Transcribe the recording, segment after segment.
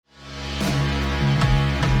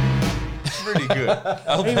pretty good.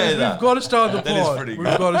 I'll Hey, pay we've that. got to start the That is pod. pretty We've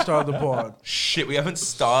good. got to start the pod. Shit, we haven't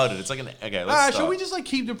started. It's like an... Okay, let's start. Should we just like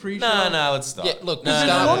keep the pre-show? No, let's start. Yeah, look, no, the There's a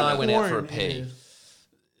start lot when of I went out for a porn in pee.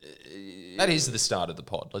 it. That is the start of the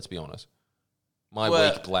pod, let's be honest. My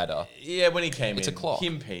Well, weak bladder. Yeah, when he came It's in. a clock.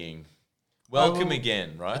 Him peeing. Welcome well,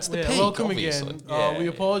 again, right? It's the Yeah, peak, welcome obviously. again. Yeah. We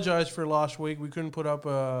apologize for last week. We couldn't put up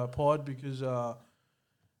a pod because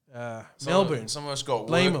Melbourne. Some of us got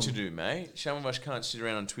Blame work 'em. to do, mate. Some of us can't sit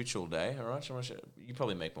around on Twitch all day, all right? Some of us, you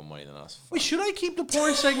probably make more money than us. Wait, should I keep the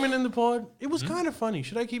porn segment in the pod? It Hmm? was kind of funny.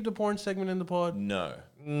 Should I keep the porn segment in the pod? No.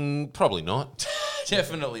 Probably not.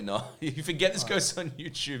 Definitely not. You forget this goes on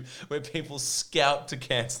YouTube where people scout to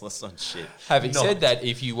cancel us on shit. Having Not. said that,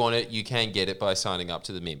 if you want it, you can get it by signing up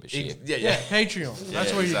to the membership. Yeah, Patreon.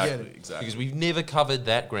 That's where exactly, you get it. Exactly. Because we've never covered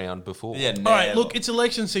that ground before. Yeah, All right, look, it's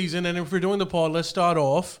election season, and if we're doing the pod, let's start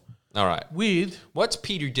off All right. with... What's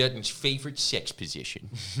Peter Dutton's favourite sex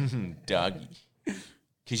position? Doggy.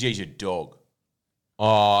 Because he's your dog.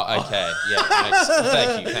 Oh, okay. Yeah.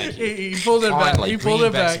 Thank you. He pulled it back. Finally, He pulled bringing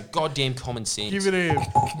it back back. some goddamn common sense. Give it in.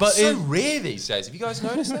 But so rare these days. Have you guys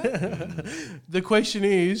noticed that? the question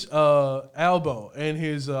is, Albo and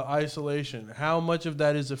his isolation, how much of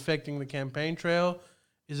that is affecting the campaign trail?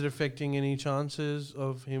 Is it affecting any chances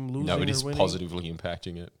of him losing No, it or is winning? positively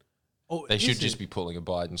impacting it. Oh, They should is just it? be pulling a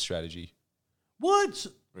Biden strategy. What?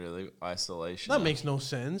 Really? Isolation. That makes no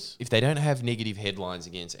sense. If they don't have negative headlines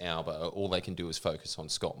against Albo, all they can do is focus on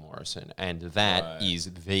Scott Morrison. And that is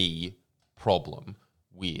the problem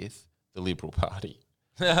with the Liberal Party.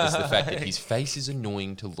 It's the fact that his face is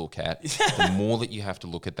annoying to look at. The more that you have to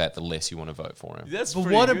look at that, the less you want to vote for him. That's But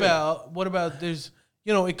pretty what good. about there's,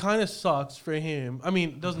 it kind of sucks for him. I mean,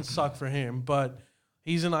 it doesn't suck for him, but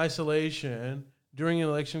he's in isolation during an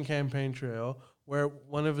election campaign trail where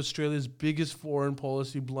one of Australia's biggest foreign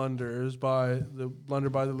policy blunders by the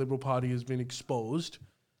Liberal Party has been exposed.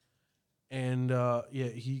 And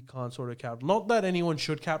he can't sort of capitalize. Not that anyone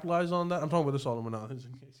should capitalize on that. I'm talking about the Solomon Islands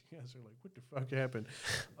in case you guys are like, what the fuck happened?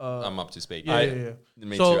 I'm up to speed. Yeah.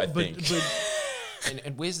 Me So, too, I but- think. but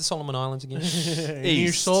And where's the Solomon Islands again? near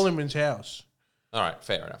East. Solomon's house. All right,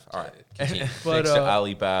 fair enough. All right, continue. But, Next to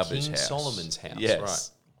Ali Baba's King house. Solomon's house, Yes. right.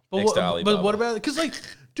 But Next to what, Ali but Baba. what about because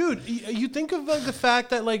dude, you think of the fact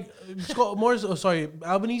that Scott Morris,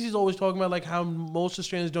 Albanese's always talking about how most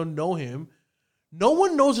Australians don't know him. No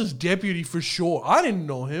one knows his deputy for sure. I didn't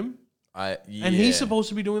know him, and he's supposed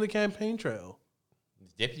to be doing the campaign trail. The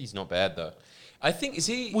deputy's not bad though. I think, is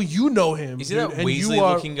he... Well, you know him. Is he that dude, and you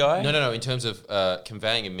Weasley-looking guy? No. In terms of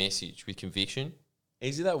conveying a message with conviction,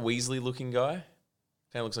 Is he that Weasley-looking guy?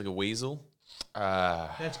 Kind of looks like a weasel.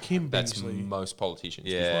 That's Kim that's Beasley. most politicians.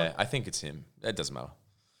 Yeah, I think it's him. That doesn't matter.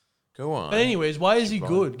 Go on. But anyways, why is he Right.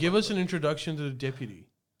 good? Give us an introduction to the deputy.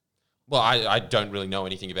 Well, I don't really know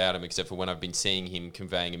anything about him except for when I've been seeing him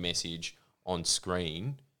conveying a message on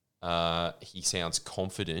screen. He sounds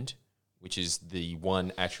confident, which is the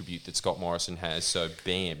one attribute that Scott Morrison has. So,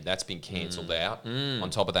 bam, that's been cancelled out. On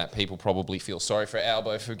top of that, people probably feel sorry for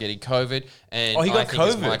Albo for getting COVID. And Oh, he got I think,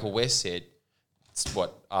 as COVID. Michael West said, it's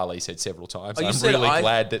what Ali said several times. Oh, you I'm said really I-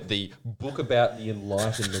 glad that the book about the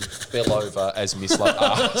Enlightenment fell over, as Miss Love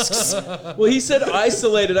asks. Well, he said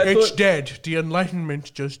isolated. It's dead. The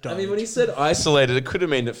Enlightenment just died. I mean, when he said isolated, it could have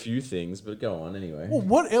meant a few things, but go on anyway.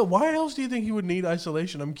 Well, why else do you think he would need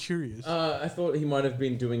isolation? I'm curious. I thought he might have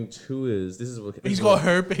been doing tours. This is what He's got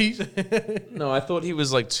herpes. No, I thought he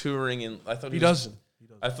was touring in. I thought He was- doesn't.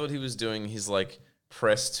 I thought he was doing his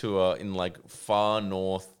press tour in far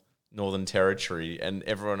Northern Territory, and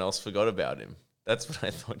everyone else forgot about him. That's what I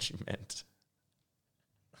thought you meant.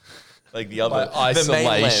 The other By the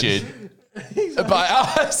mainland. isolation.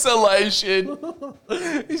 By isolation.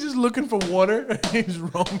 He's just looking for water. He's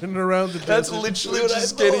roaming around the desert. That's literally what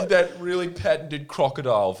just I getting getting that really patented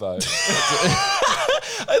crocodile vote.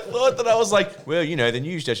 I thought that I was well, the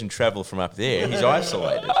news doesn't travel from up there. He's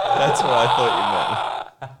isolated. That's what I thought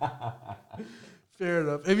you meant. Fair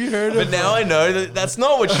enough. Have you heard But of? now I know that that's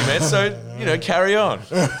not what you meant. So carry on.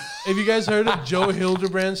 Have you guys heard of Joe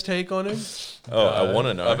Hildebrand's take on him? Oh, I want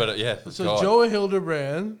to know. So God. Joe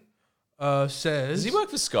Hildebrand says Does he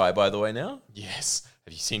work for Sky, by the way, now? Yes.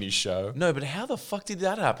 Have you seen his show? No, but how the fuck did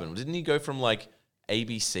that happen? Didn't he go from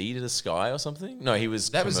ABC to the Sky or something? No, he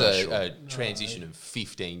was. That was commercial. a transition of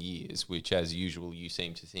 15 years, which, as usual, you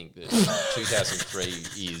seem to think that 2003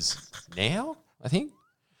 is now, I think.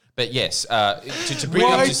 But yes, to bring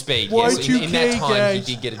up to speed, yes, in that time guys.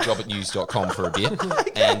 he did get a job at news.com for a bit,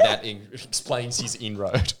 and that explains his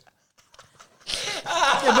inroad.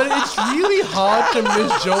 Yeah, but it's really hard to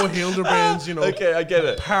miss Joe Hildebrand's, Okay, I get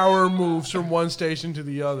it. power moves from one station to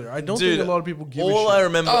the other. I don't Dude, think a lot of people give a all shit. I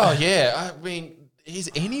remember. Oh yeah, I mean,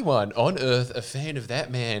 is anyone on earth a fan of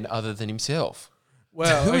that man other than himself?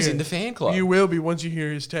 Well, Who's okay. in the fan club? You will be once you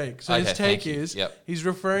hear his take. So Okay, his thank take you. is Yep. he's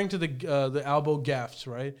referring to the Albo gaffes,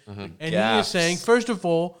 right? And he is Gaffes. saying, first of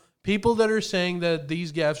all, people that are saying that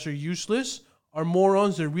these gaffes are useless are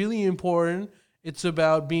morons. They're really important. It's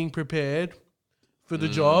about being prepared for the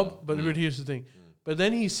job. But here's the thing. But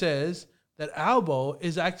then he says that Albo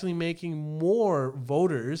is actually making more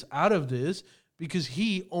voters out of this because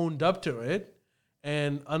he owned up to it.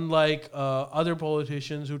 And unlike other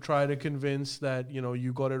politicians who try to convince that,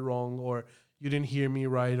 you got it wrong or you didn't hear me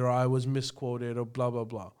right or I was misquoted or blah, blah,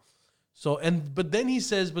 blah. So, but then he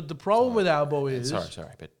says, but the problem with Albo is...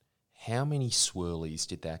 Sorry, but how many swirlies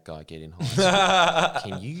did that guy get in high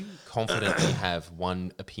school? Can you confidently have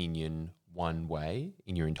one opinion one way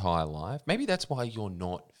in your entire life? Maybe that's why you're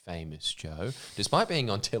not famous, Joe. Despite being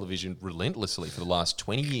on television relentlessly for the last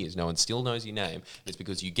 20 years, no one still knows your name. It's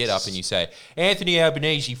because you get up and you say, Anthony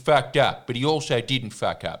Albanese fucked up, but he also didn't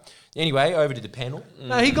fuck up. Anyway, over to the panel.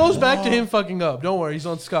 No, he goes back to him fucking up. Don't worry, he's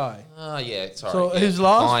on Sky. Oh, yeah, sorry. So yeah. his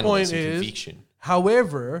last Finally, point some is, conviction.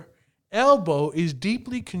 however, Albo is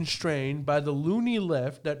deeply constrained by the loony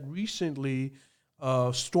left that recently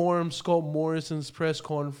stormed Scott Morrison's press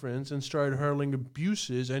conference and started hurling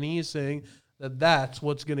abuses, and he is saying that that's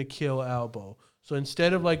what's going to kill Albo. So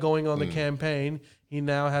instead of going on the campaign, he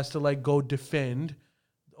now has to go defend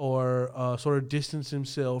or sort of distance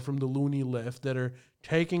himself from the loony left that are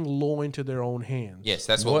taking law into their own hands. Yes,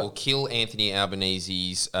 that's what will kill Anthony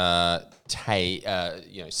Albanese's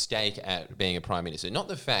stake at being a prime minister. Not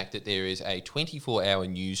the fact that there is a 24-hour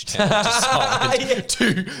news channel designed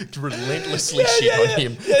to relentlessly shit on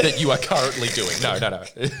him that you are currently doing. No.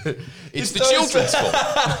 It's the children's fault.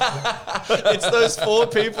 It's those 4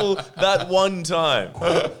 people that one time.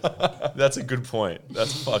 That's a good point.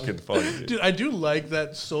 That's fucking funny. Dude. Dude, I do like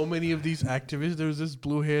that so many of these activists, there was this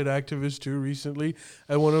blue-haired activist too recently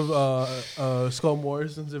at one of Scott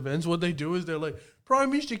Morrison's events. What they do is they're like, Prime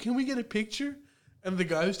Minister, can we get a picture? And the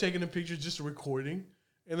guy who's taking a picture is just recording.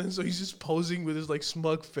 And then so he's just posing with his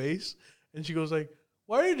smug face. And she goes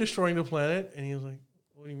why are you destroying the planet? And he was like,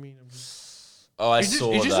 what do you mean? Oh, I Is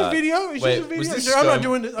saw this that. a video? Is Wait, this a video? was this Sir, I'm not ScoMo?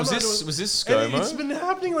 doing this. Was this ScoMo? And it's been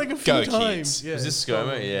happening a few Go times. kids. Yeah, Was this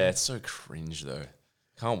ScoMo? Yeah, it's so cringe though.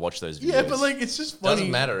 Can't watch those videos. Yeah, but it's just funny.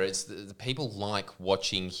 Doesn't matter. It's the people like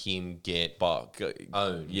watching him get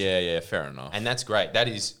owned. Yeah, fair enough. And that's great. That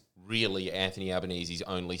is really Anthony Albanese's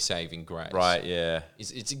only saving grace. Right, yeah.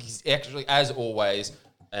 It's actually, as always,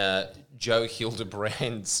 Joe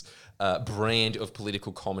Hildebrand's brand of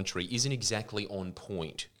political commentary isn't exactly on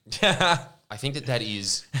point. I think that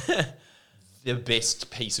is the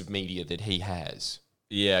best piece of media that he has.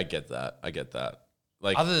 Yeah, I get that.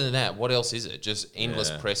 Other than that, what else is it? Just endless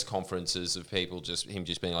press conferences of people him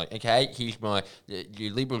just being like, okay, here's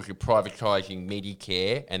your Liberals are privatising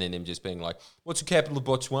Medicare, and then them just being like, what's the capital of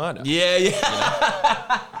Botswana? Yeah.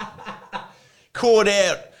 Caught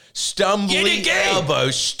out. Stumbly elbow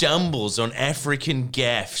stumbles on African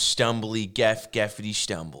gaff. Stumbly gaff gaffity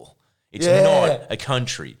stumble. It's not a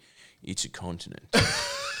country. It's a continent.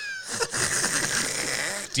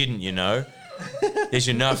 Didn't you know? There's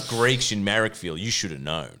enough Greeks in Marrickville. You should have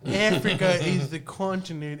known. Africa is the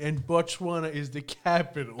continent and Botswana is the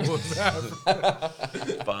capital of Africa.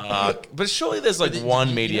 Fuck. But surely there's one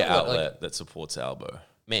you media know what, outlet that supports Albo.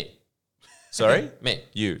 Me. Sorry? Me.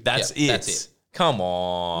 You. That's Yeah, it. that's it. Come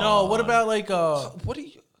on. No, what about What are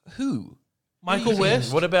you... Who? Michael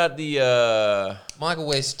West? What about the Michael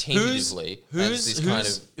West tentatively has this kind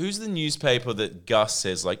of... who's the newspaper that Gus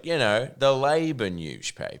says the Labour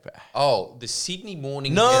newspaper? Oh, the Sydney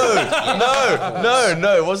Morning No, Herald.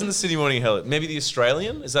 no, it wasn't the Sydney Morning Herald. Maybe the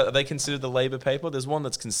Australian? Are they considered the Labour paper? There's one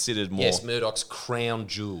that's considered more. Yes, Murdoch's crown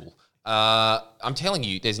jewel. I'm telling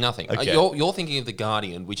you, there's nothing. Okay. You're thinking of The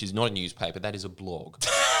Guardian, which is not a newspaper, that is a blog.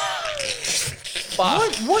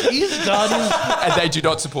 What is Guardian? And they do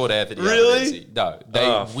not support Anthony Really? Albanese. No, they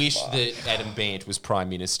Oh, wish that Adam Bandt was Prime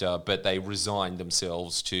Minister, but they resigned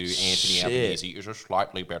themselves to Anthony Shit. Albanese as a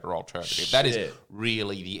slightly better alternative. That is Shit.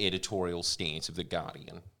 really the editorial stance of The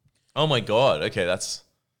Guardian. Oh my god. Okay, that's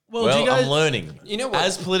Well, do you guys, I'm learning. You know what?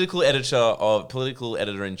 As political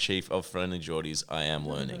editor in chief of Friendly Geordies, I am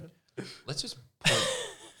learning. Let's just point.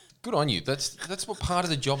 Good on you. That's what part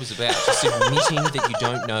of the job is about. Just admitting that you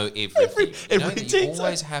don't know everything. every that you detail.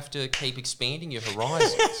 always have to keep expanding your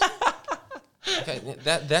horizons. Okay,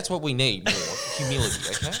 that's what we need more.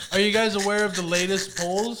 Humility, okay? are you guys aware of the latest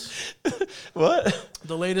polls? What?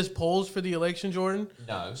 the latest polls for the election, Jordan.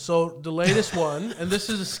 No. So the latest one, and this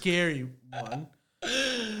is a scary one.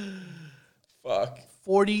 Fuck.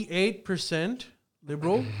 48%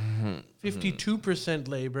 Liberal, 52%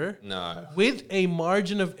 Labor, No. with a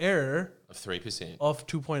margin of error Of 3%. of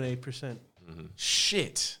 2.8%.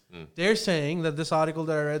 Shit. They're saying that this article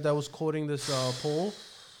that I read that was quoting this poll,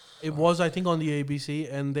 it was, I think, on the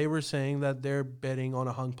ABC, and they were saying that they're betting on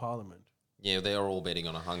a hung parliament. Yeah, they are all betting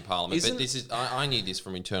on a hung parliament. Isn't- But this is I knew this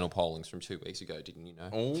from internal pollings from 2 weeks ago, didn't you know?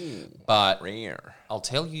 Oh, But rare. I'll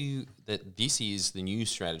tell you that this is the new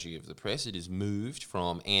strategy of the press. It has moved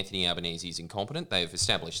from Anthony Albanese's incompetent. They've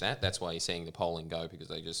established that. That's why you're seeing the polling go, because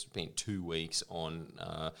they just spent 2 weeks on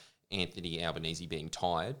Anthony Albanese being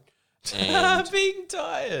tired. And Being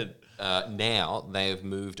tired. now they have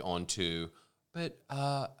moved on to, but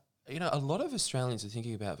a lot of Australians are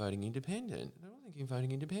thinking about voting independent. They're not thinking of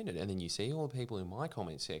voting independent. And then you see all the people in my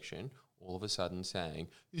comment section all of a sudden saying,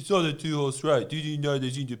 it's not a two-horse race. Did you know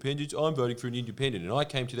there's independents? I'm voting for an independent. And I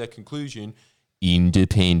came to that conclusion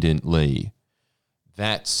independently.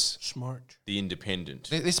 That's... Smart. The independent.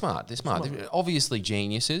 They're smart. They're smart. They're obviously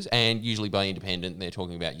geniuses. And usually by independent, they're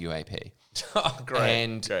talking about UAP. Oh, great.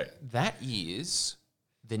 And great. that is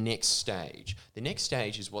the next stage. The next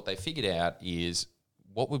stage is what they figured out is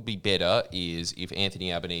what would be better is if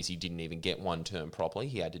Anthony Albanese didn't even get one term properly.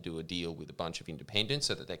 He had to do a deal with a bunch of independents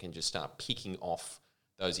so that they can just start picking off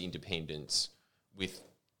those independents with,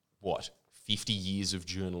 50 years of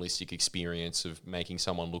journalistic experience of making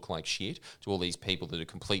someone look like shit to all these people that are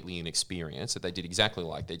completely inexperienced, that they did exactly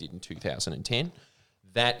like they did in 2010.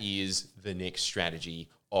 That is the next strategy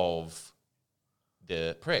of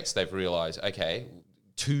the press. They've realised, okay,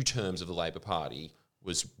 2 terms of the Labor Party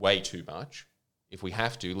was way too much. If we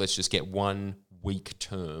have to, let's just get 1 weak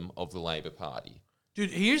term of the Labor Party. Dude,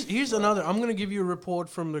 here's another. I'm going to give you a report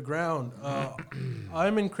from the ground.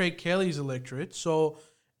 I'm in Craig Kelly's electorate, so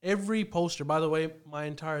every poster, by the way, my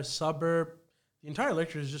entire suburb, the entire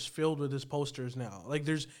electorate is just filled with his posters now. Like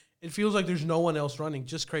it feels like there's no one else running,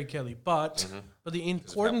 just Craig Kelly. But the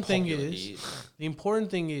important thing is,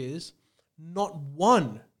 not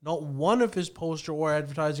one of his poster or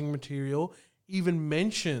advertising material even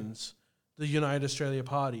mentions the United Australia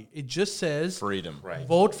Party. It just says Freedom. Right.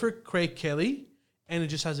 vote for Craig Kelly, and it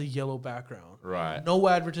just has a yellow background. Right. No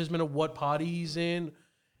advertisement of what party he's in.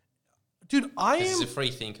 Dude, He's a free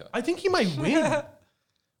thinker. I think he might win,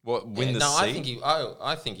 What, win the seat?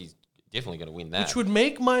 I think he's definitely going to win that. which would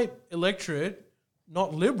make my electorate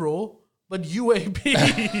not liberal, but UAP.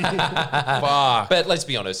 Fuck. But let's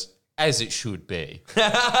be honest, as it should be.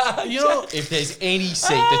 You know, If there's any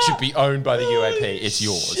seat that should be owned by the UAP, it's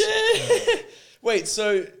yours. Wait,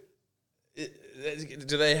 so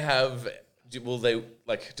do they have? Do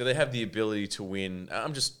they have the ability to win?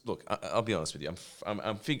 I'll be honest with you.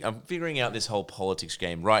 I'm figuring out this whole politics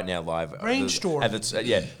game right now live.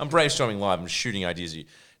 Brainstorming. I'm brainstorming live. I'm shooting ideas at you.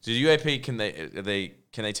 Do the UAP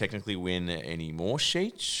can they technically win any more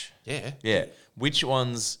seats? Yeah. Yeah. Which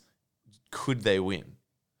ones could they win?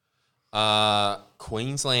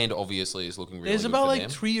 Queensland obviously is looking really there's good about for like them.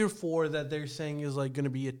 3 or 4 that they're saying is like going to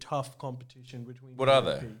be a tough competition between. What are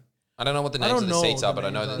UAP. they? I don't know what the I names don't of the know seats what are, the but I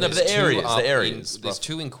know names that are. No, but there's the two areas, up the areas. there's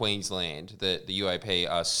 2 in Queensland that the UAP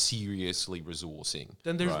are seriously resourcing.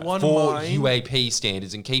 Then there's Right. one For mine. UAP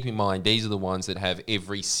standards, and keep in mind, these are the ones that have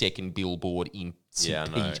every second billboard in Yeah, St. I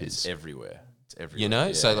know. Peters. It's everywhere. It's everywhere. You know?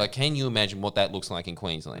 Yeah. So, like, can you imagine what that looks like in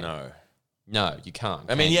Queensland? no. No, you can't.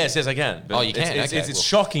 I mean, can you? yes, I can. But Oh, you can? It's, Okay, it's well.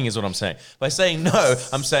 shocking, is what I'm saying. By saying no,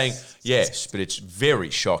 I'm saying yes, but it's very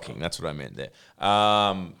shocking. That's what I meant there.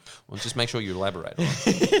 Well, just make sure you elaborate on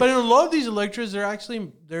it. But in a lot of these electorates,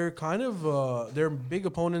 they're kind of their big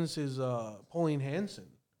opponents is Pauline Hanson.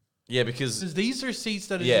 Yeah, because Because these are seats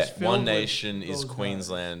that are just filled One with Nation is those guys.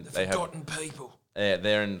 Queensland. They have people.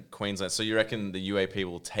 they're in Queensland. So you reckon the UAP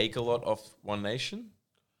will take a lot off One Nation?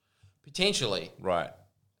 Potentially. Right.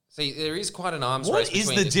 See, there is quite an arms race What is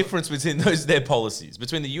between the this- difference between their policies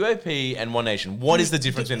between the UAP and One Nation? What is the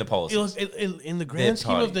difference between the policies? In the grand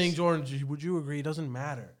scheme of parties. things, Jordan, would you agree? It doesn't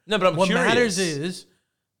matter. No, but I'm what curious. matters is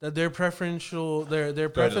that their preferences are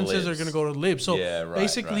Libs. going to go to Lib. So Yeah, right,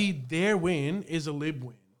 basically, their win is a Lib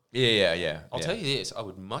win. Yeah. I'll tell you this, I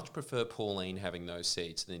would much prefer Pauline having those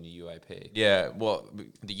seats than the UAP. Yeah, well,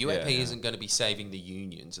 The UAP yeah. isn't going to be saving the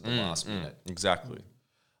unions at the last minute. Exactly.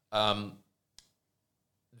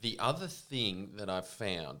 The other thing that I've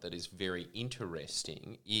found that is very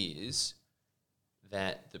interesting is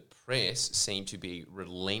that the press seem to be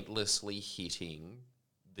relentlessly hitting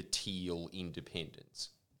the teal independents,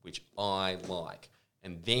 which I like.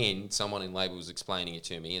 And then someone in Labor was explaining it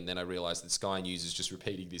to me, and then I realised that Sky News is just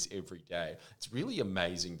repeating this every day. It's really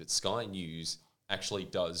amazing that Sky News actually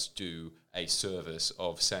does do a service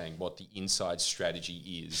of saying what the inside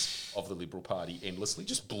strategy is of the Liberal Party endlessly,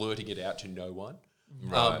 just blurting it out to no one.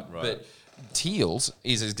 Right. But Teals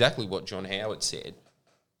is exactly what John Howard said.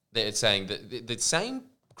 They're saying that the same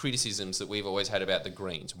criticisms that we've always had about the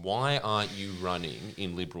Greens. Why aren't you running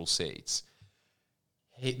in Liberal seats?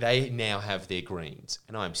 They now have their Greens,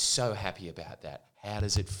 and I'm so happy about that. How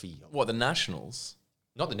does it feel? What, the Nationals?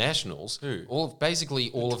 Not the Nationals. Who? All of the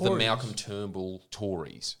Tories. Malcolm Turnbull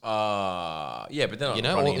Tories. Yeah, but they're not You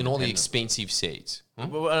know, running in all the independent. expensive seats.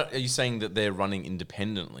 Well, are you saying that they're running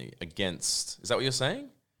independently against... Is that what you're saying?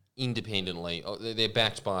 Independently. They're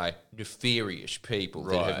backed by nefarious people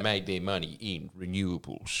that have Right. made their money in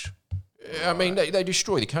renewables. I mean, they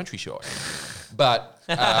destroy the countryside. But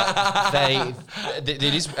it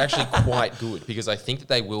is actually quite good because I think that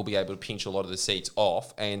they will be able to pinch a lot of the seats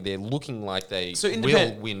off, and they're looking like they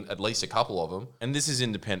will win at least a couple of them. And this is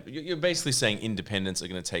independent. You're basically saying independents are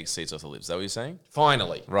going to take seats off the Libs. Is that what you're saying?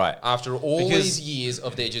 Finally. Right. After all Because- these years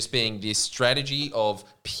of there just being this strategy of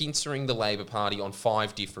pincering the Labor Party on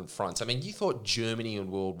 5 different fronts. I mean, you thought Germany in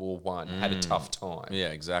World War One had a tough time. Yeah,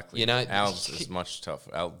 exactly. You know, ours is much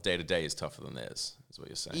tougher. Our day-to-day is tougher than theirs, is what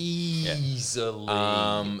you're saying. Easily.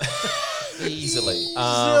 Easily. Easily,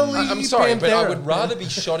 I'm sorry, but I Pantera. would rather be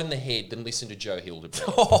shot in the head than listen to Joe Hildebrand.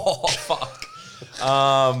 Oh, fuck.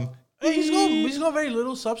 He's got very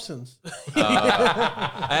little substance.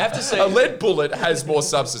 I have to say... A lead bullet has more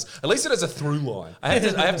substance. At least it has a through line. I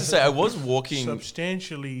have to say, I was walking...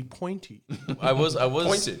 Substantially pointy. I was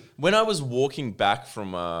Pointed. when I was walking back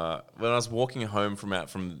from when I was walking home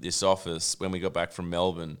from this office when we got back from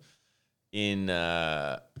Melbourne in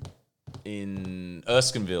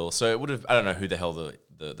Erskineville. So it would have, I don't know who the hell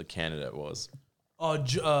the candidate was.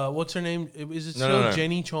 What's her name? Is it No, still no.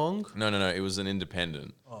 Jenny Chong? No, it was an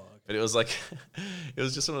independent. Oh, okay. But it was like, it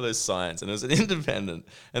was just one of those signs, and it was an independent.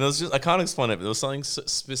 And it was just, I can't explain it, but there was something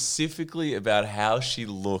specifically about how she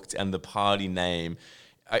looked and the party name.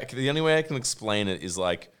 The only way I can explain it is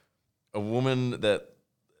like a woman that,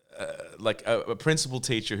 like a principal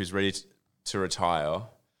teacher who's ready to retire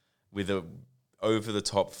with a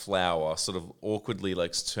over-the-top flower, sort of awkwardly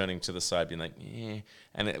like turning to the side, being like, yeah.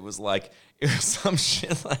 And it was some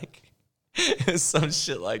shit like,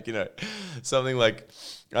 you know, something like,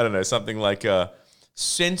 I don't know, something like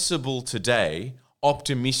sensible today,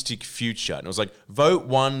 optimistic future. And it was like, vote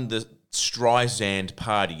one the Streisand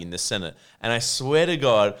party in the Senate. And I swear to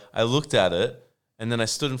God, I looked at it and then I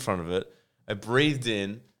stood in front of it, I breathed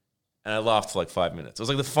in, and I laughed for like 5 minutes. It was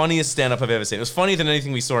like the funniest stand-up I've ever seen. It was funnier than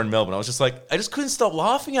anything we saw in Melbourne. I was just like, I just couldn't stop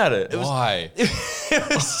laughing at it. Why? It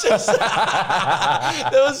was just,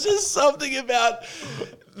 there was just something about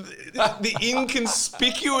the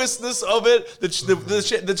inconspicuousness of it,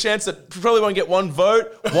 the chance that you probably won't get one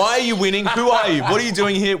vote. Why are you winning? Who are you? What are you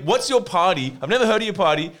doing here? What's your party? I've never heard of your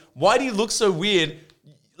party. Why do you look so weird?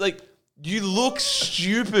 Like, you look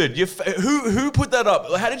stupid. Who put that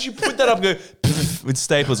up? How did you put that up and go with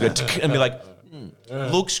staples, go and be like,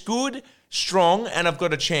 looks good, strong, and I've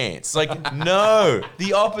got a chance. Like, no,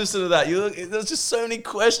 the opposite of that. There's just so many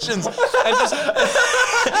questions and just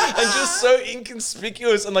so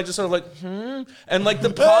inconspicuous and like just sort of like, and like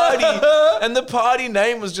the party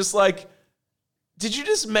name was just like, did you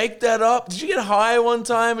just make that up? Did you get high one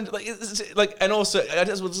time? And and also I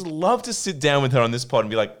just would just love to sit down with her on this pod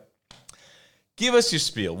and be like, give us your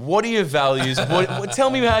spiel. What are your values?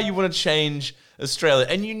 Tell me how you want to change Australia.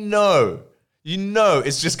 And you know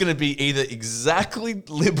it's just going to be either exactly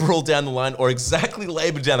Liberal down the line or exactly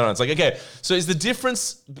Labor down the line. It's like, okay, so is the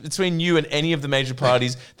difference between you and any of the major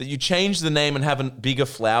parties that you change the name and have a bigger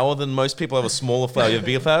flower than most people have a smaller flower, you have a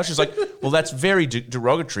bigger flower? She's like, well, that's very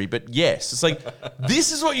derogatory, but yes. It's like,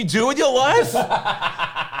 this is what you do with your life?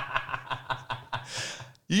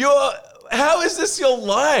 How is this your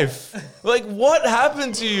life? Like, what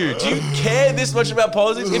happened to you? Do you care this much about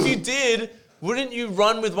politics? If you did, wouldn't you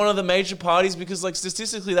run with one of the major parties? Because, like,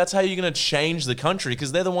 statistically, that's how you're going to change the country,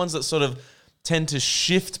 because they're the ones that sort of tend to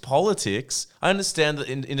shift politics. I understand that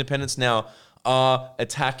independents now are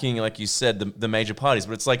attacking, like you said, the major parties,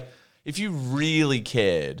 but it's like, if you really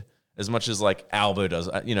cared as much as, like, Albo does,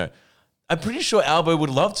 you know, I'm pretty sure Albo would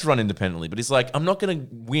love to run independently, but he's like, I'm not going to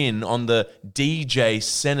win on the DJ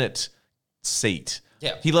Senate seat.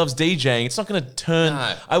 Yeah. He loves DJing. It's not going to turn.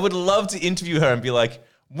 No. I would love to interview her and be like,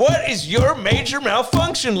 what is your major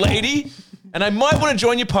malfunction, lady? And I might want to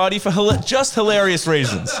join your party for just hilarious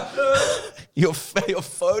reasons. Your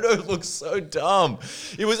photo looks so dumb.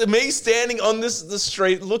 It was me standing on the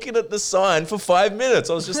street looking at the sign for 5 minutes.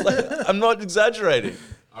 I was just like, I'm not exaggerating.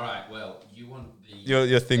 All right, well, you want the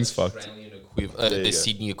Your thing's fucked. Australian the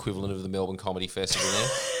Sydney equivalent of the Melbourne Comedy Festival then?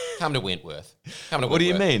 Come to Wentworth. What do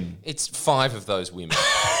you mean? It's 5 of those women.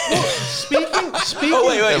 Speaking. Oh,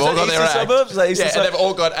 wait. They've all got their act. suburbs? Like Yeah, and they've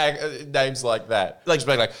all got names like that. Like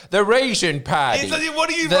the Raisin Party. It's like, what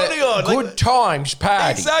are you the running on? Good Like, Times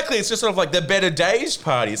Party. exactly. It's just sort of like the Better Days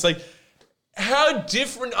party. It's like, how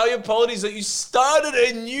different are your parties that you started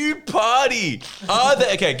a new party? Are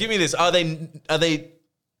they, okay, give me this. Are they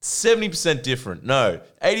 70% different? No.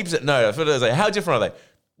 80%? No. I thought I was like, how different are they?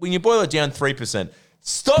 When you boil it down 3%,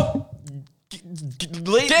 stop.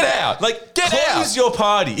 Get out. Like, Get out. close your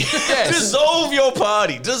party. Yes. Dissolve your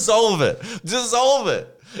party. Dissolve it. Dissolve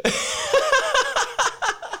it.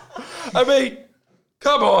 I mean,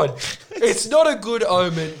 come on. It's not a good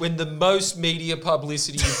omen when the most media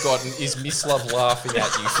publicity you've gotten is Miss Love laughing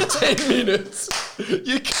at you for 10 minutes.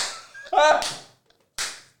 You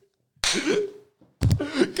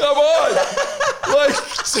come on. Like,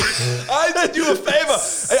 I did you a favor.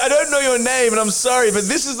 I don't know your name, and I'm sorry, but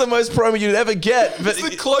this is the most promo you'd ever get. But it's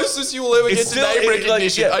the closest you will ever get it's to still- name it- like,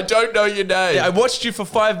 recognition. yeah. I don't know your name. I watched you for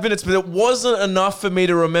 5 minutes, but it wasn't enough for me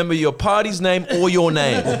to remember your party's name or your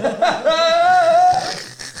name.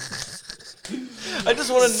 I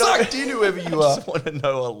just want to know. Sucked in whoever you I are. just want to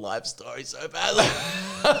know a life story so badly.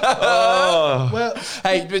 Well,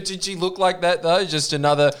 Hey, but did she look like that though? Just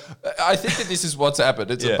another. I think that this is what's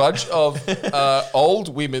happened. It's Yeah. a bunch of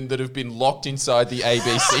old women that have been locked inside the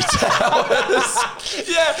ABC towers.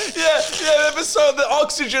 Yeah. So the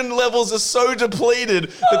oxygen levels are so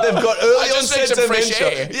depleted that they've got early I just need onset some fresh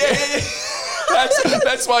dementia. air. Yeah.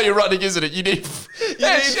 That's why you're running, isn't it? You need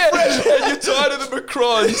fresh fresh and you're tired of the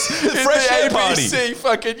Macrons. in fresh the air ABC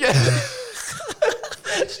fucking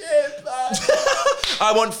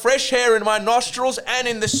I want fresh hair in my nostrils and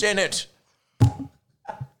in the Senate.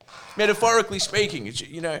 Metaphorically speaking, it's,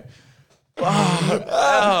 you know.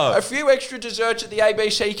 A few extra desserts at the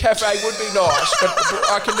ABC cafe would be nice, but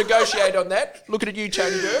I can negotiate on that. Looking at you,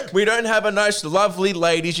 Tony Burke. We don't have enough lovely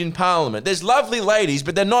ladies in Parliament. There's lovely ladies,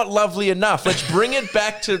 but they're not lovely enough. Let's bring it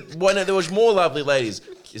back to when there was more lovely ladies.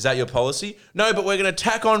 Is that your policy? No, but we're going to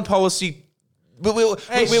tack on policy. We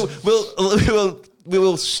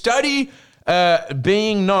will study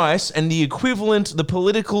being nice and the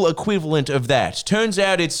political equivalent of that. Turns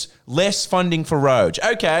out it's less funding for roads.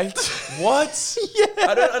 Okay. What? Yeah.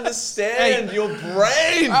 I don't understand your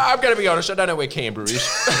brain. I'm going to be honest, I don't know where Canberra is.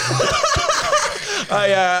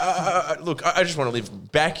 Look, I just want to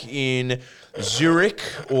live back in Zurich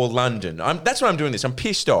or London. That's why I'm doing this. I'm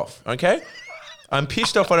pissed off, okay? I'm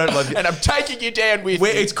pissed off I don't love you. And I'm taking you down with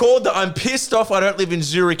Where me. it's called the I'm pissed off I don't live in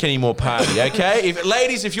Zurich anymore party, okay?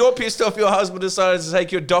 If you're pissed off your husband decided to take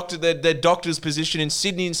their doctor's position in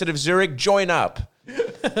Sydney instead of Zurich, join up.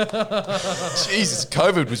 Jesus,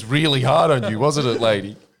 COVID was really hard on you, wasn't it,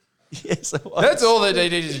 lady? Yes, it was. That's all they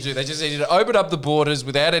needed to do. They just needed to open up the borders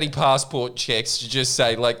without any passport checks to just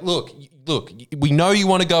say, like, look, we know you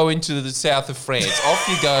want to go into the south of France. Off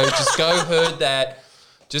you go. Just go herd that.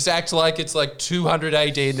 Just act like it's like 200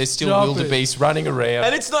 AD and there's still Stop wildebeest running around.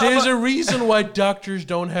 And it's not. there's a reason why doctors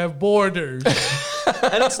don't have borders.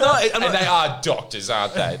 and it's not. and they are doctors,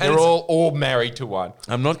 aren't they? They're all married to one.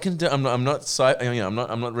 I'm not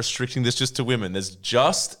restricting this just to women. There's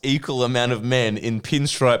just equal amount of men in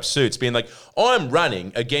pinstripe suits being like, I'm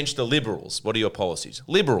running against the Liberals. What are your policies?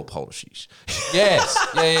 Liberal policies. Yes,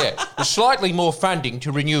 yeah. There's slightly more funding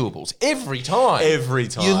to renewables every time. Every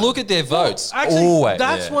time. You look at their votes. Actually, always.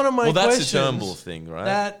 that's one of my Well, that's questions. a Turnbull thing, right?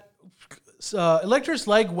 That electors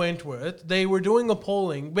like Wentworth, they were doing a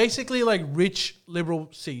polling, basically like rich liberal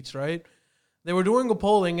seats, right? They were doing a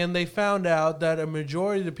polling and they found out that a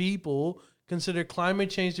majority of the people consider climate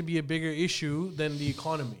change to be a bigger issue than the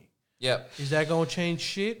economy. Yep. Is that going to change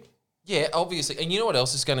shit? Yeah, obviously. And you know what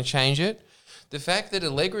else is going to change it? The fact that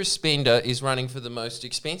Allegra Spender is running for the most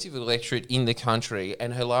expensive electorate in the country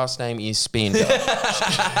and her last name is Spender.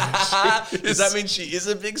 Does that mean she is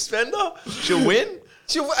a big spender? She'll win?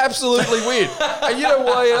 She'll absolutely win. And you know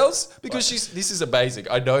why else? Because this is amazing.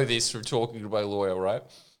 I know this from talking to my lawyer, right?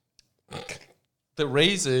 The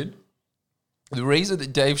reason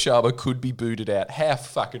that Dave Sharma could be booted out, how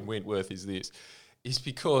fucking Wentworth is this? Is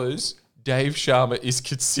because Dave Sharma is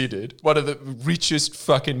considered one of the richest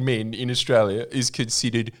fucking men in Australia, is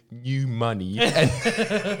considered new money and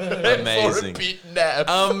Amazing. for a bit nap.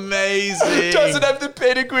 Amazing. Doesn't have the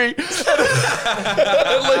pedigree.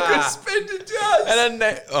 Allegra Spender does. does. And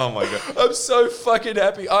then oh my god. I'm so fucking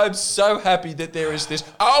happy. I'm so happy that there is this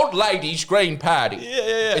old ladies green party.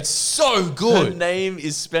 Yeah. It's so Her good. name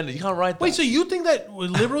is Spender. You can't write that. Wait, so you think that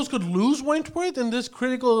Liberals could lose Wentworth in this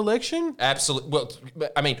critical election? Absolutely. Well,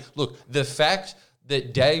 I mean, look, the fact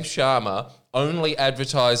that Dave Sharma only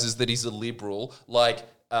advertises that he's a Liberal, like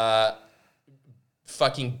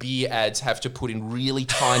fucking beer ads have to put in really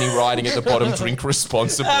tiny writing at the bottom, drink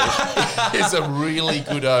responsibly, is a really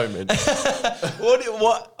good omen.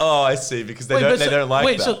 What? Oh, I see. Because they don't like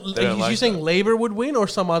wait, that. so They don't you like saying that. Labour would win or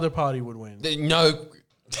some other party would win? There's no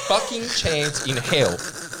fucking chance in hell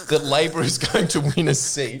that Labor is going to win a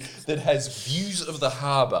seat that has views of the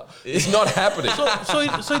harbour. It's not happening. So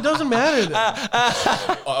it doesn't matter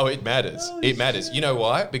then. Oh, it matters. It matters. You know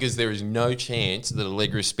why? Because there is no chance that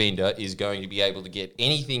Allegra Spender is going to be able to get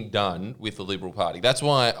anything done with the Liberal Party. That's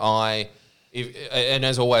why and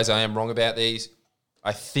as always, I am wrong about these.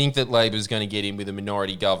 I think that Labor's going to get in with a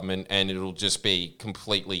minority government and it'll just be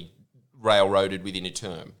completely railroaded within a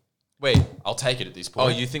term. Wait. I'll take it at this Oh,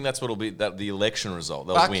 point. you think that's what'll be the election result?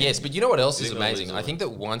 They'll Fuck win. yes, but you know what else You is think they'll amazing? lose I it? think that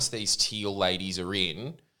once these teal ladies are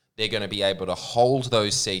in, they're going to be able to hold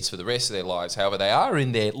those seats for the rest of their lives. However, they are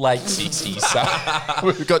in their late 60s, so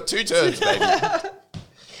we've got 2 terms, baby.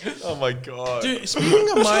 Oh my god. Dude, speaking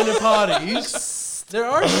of minor parties, there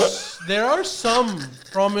are some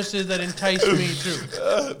promises that entice me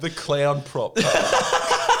too. The clown prop.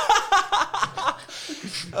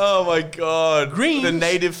 Oh my god. Greens. The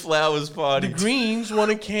Native Flowers Party. The Greens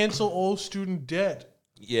want to cancel all student debt.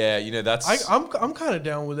 Yeah, you know that's. I'm kind of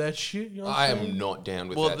down with that shit. You know what I I'm saying? am not down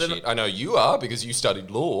with Well, that then- shit. I know you are because you studied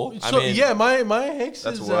law. So mean, yeah, my hex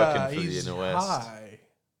that's is working for the he's Inner West. high.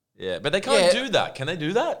 Yeah, but they can't Yeah. do that. Can they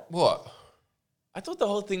do that? What? I thought the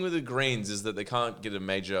whole thing with the Greens is that they can't get a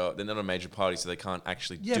major. They're not a major party, so they can't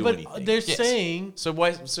actually Yeah, do but anything. they're Yes. saying So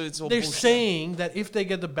why? So it's all. they're bullshit. saying that if they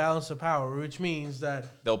get the balance of power, which means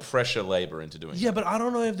that They'll pressure Labor into doing. yeah, but I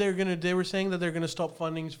don't know if they're gonna. They were saying that they're gonna stop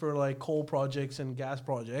fundings for like coal projects and gas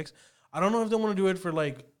projects. I don't know if they want to do it for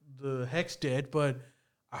like the hex debt, but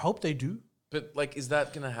I hope they do. But like, is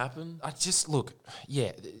that gonna happen? I just look,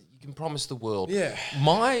 yeah, you can promise the world. Yeah.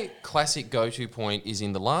 My classic go-to point is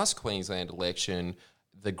in the last Queensland election,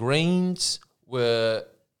 the Greens were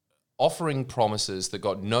offering promises that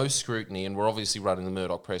got no scrutiny and were obviously running the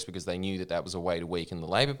Murdoch press because they knew that that was a way to weaken the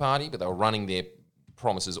Labor Party, but they were running their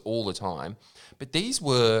promises all the time. But these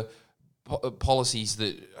were policies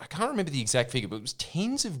that, I can't remember the exact figure, but it was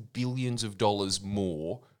tens of billions of dollars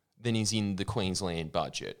more than is in the Queensland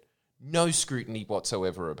budget. No scrutiny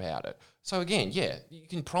whatsoever about it. So again, yeah, you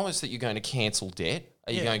can promise that you're going to cancel debt.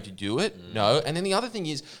 Are you going to do it? No. And then the other thing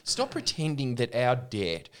is, stop pretending that our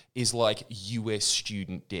debt is like US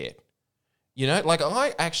student debt. You know, like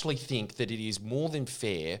I actually think that it is more than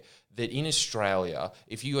fair that in Australia,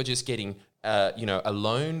 if you are just getting a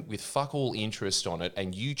loan with fuck all interest on it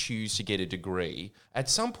and you choose to get a degree, at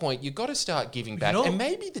some point you've got to start giving back. know, and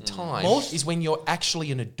maybe the time is when you're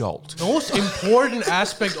actually an adult. The most important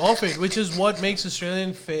aspect of it, which is what makes the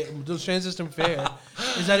Australian system fair,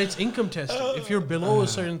 is that it's income tested. If you're below a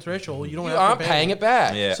certain threshold, you don't You have aren't to pay paying it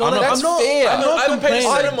back. Yeah. So I'm like, not- That's fair. I'm not I haven't paid a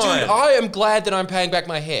complaining. cent of mine. Dude, I am glad that I'm paying back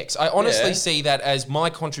my hex. I honestly Yeah. see that as my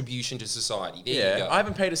contribution to society. There you Yeah, go. I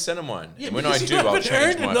haven't paid a cent of mine. Yeah, And when I because do, you I'll haven't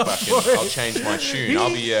change earned my enough fucking. for it. I'll change my tune. He I'll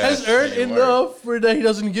be. has earned don't worry. enough for that he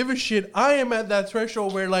doesn't give a shit. I am at that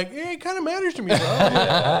threshold where like it kind of matters to me, bro.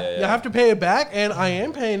 You have to pay it back, and I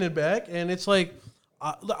am paying it back, and it's like,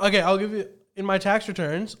 okay, I'll give you in my tax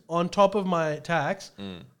returns on top of my tax,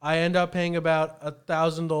 I end up paying about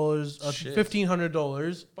 $1,000,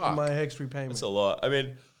 $1,500 for my hex repayment. It's a lot. I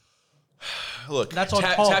mean, look, That's on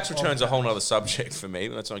top tax of returns are a whole other subject for me.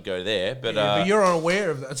 Let's not go there. But, But you're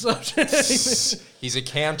unaware of that subject. His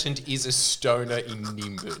accountant is a stoner in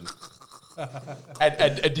Nimbin.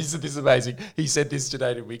 and this is amazing. He said this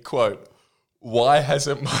today to me, quote, "Why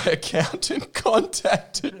hasn't my accountant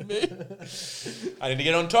contacted me?" I need to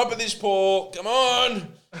get on top of this, Paul. Come on.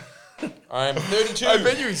 I'm 32. I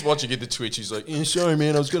bet you he's watching it the Twitch. He's like, "Yeah, sorry,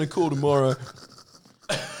 man, I was going to call tomorrow."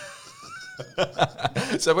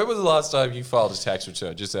 So when was the last time you filed a tax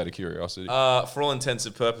return, just out of curiosity? For all intents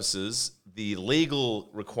and purposes, the legal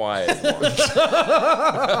required one.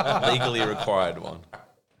 Legally required one.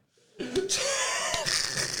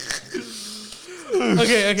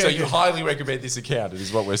 okay. So you highly recommend this accountant,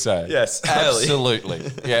 is what we're saying? Yes, highly.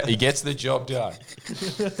 Absolutely. Yeah, he gets the job done.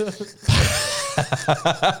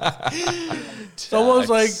 Someone's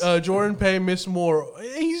like, Jordan Pay Miss Moore.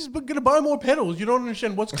 He's he's going to buy more pedals. You don't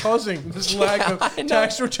understand what's causing this lack of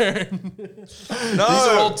tax return. These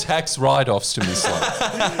are all tax write-offs to me,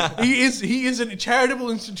 Sloan. He is a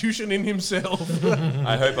charitable institution in himself.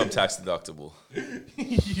 I hope I'm tax deductible.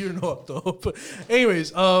 You're not though. But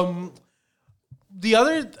anyways, the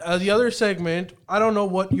other segment, I don't know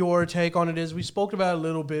what your take on it is. We spoke about it a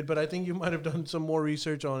little bit, but I think you might have done some more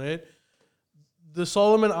research on it. The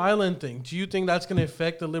Solomon Island thing. Do you think that's going to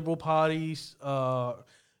affect the Liberal Party's?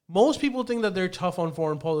 Most people think that they're tough on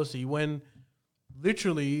foreign policy when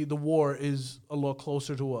literally the war is a lot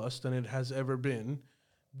closer to us than it has ever been.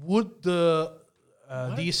 Would the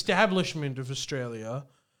establishment of Australia,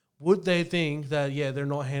 would they think that, they're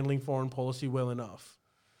not handling foreign policy well enough?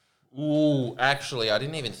 Ooh, actually, I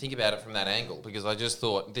didn't even think about it from that angle because I just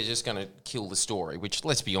thought they're just going to kill the story, which,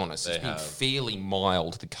 let's be honest, it's been fairly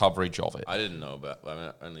mild, the coverage of it. I didn't know about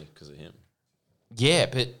only because of him. Yeah,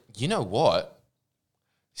 but you know what?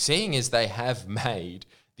 Seeing as they have made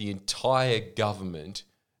the entire government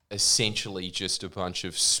essentially just a bunch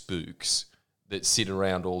of spooks that sit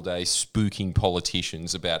around all day spooking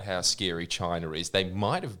politicians about how scary China is, they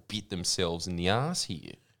might have bit themselves in the ass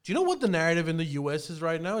here. Do you know what the narrative in the US is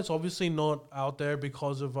right now? It's obviously not out there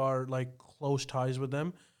because of our close ties with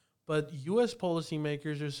them, but US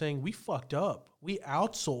policymakers are saying we fucked up. We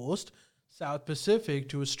outsourced South Pacific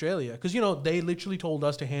to Australia because they literally told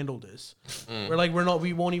us to handle this.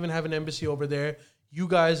 We won't even have an embassy over there. You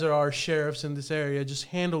guys are our sheriffs in this area. Just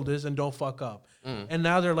handle this and don't fuck up. And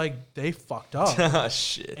now they're like, they fucked up.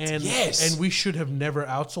 Shit. And we should have never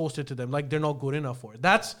outsourced it to them. They're not good enough for it.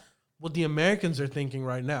 That's what the Americans are thinking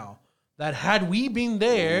right now. That had we been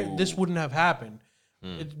there, this wouldn't have happened.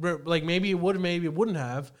 Maybe it would, maybe it wouldn't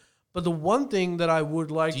have. But the one thing that I would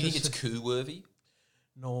like to to... Do you think it's coup-worthy?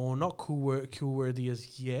 No, not coup-worthy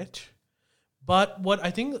as yet. But what I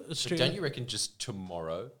think... Don't you reckon just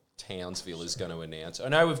tomorrow Townsville is going to announce... I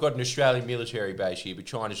know we've got an Australian military base here, but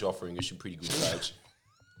China's offering us some pretty good rates.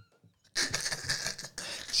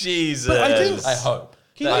 Jesus. But I hope.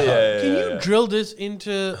 Can you drill this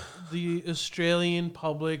into the Australian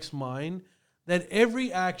public's mind that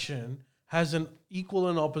every action has an equal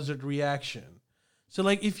and opposite reaction? So,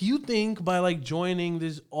 if you think by, joining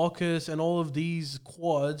this AUKUS and all of these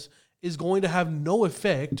quads is going to have no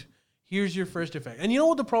effect, here's your first effect. And you know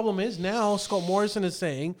what the problem is? Now, Scott Morrison is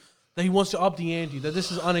saying that he wants to up the ante, that this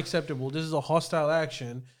is unacceptable, this is a hostile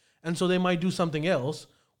action, and so they might do something else,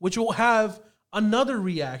 which will have another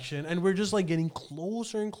reaction, and we're just getting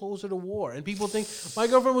closer and closer to war. And people think, my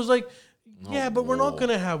girlfriend was like, but we're not going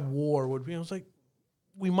to have war, would we? I was like,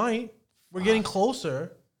 we might. We're getting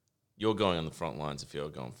closer. You're going on the front lines if you're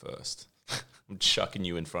going first. I'm chucking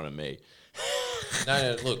you in front of me.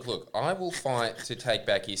 No, look, I will fight to take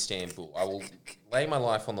back Istanbul. I will lay my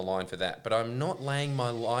life on the line for that, but I'm not laying my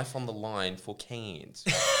life on the line for cans.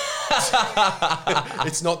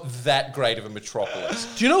 It's not that great of a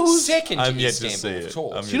metropolis. Do you know who's second to I'm yet to Istanbul? see Of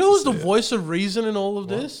course. Do you know who's the voice of reason in all of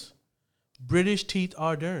this? British Teeth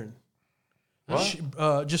Ardern.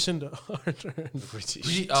 Jacinda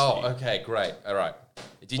Ardern. Oh, okay, great. All right.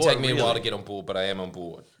 It did take me a while to get on board, but I am on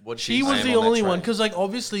board. She was the only one, because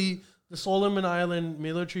obviously the Solomon Island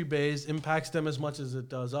military base impacts them as much as it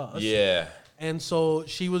does us. Yeah. And so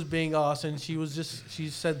she was being asked, and she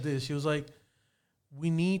said this. She was like, we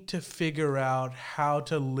need to figure out how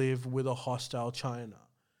to live with a hostile China.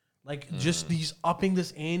 Just these upping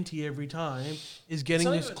this ante every time is getting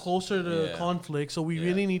this closer to conflict. So we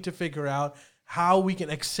really need to figure out how we can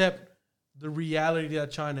accept the reality that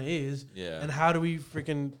China is, and how do we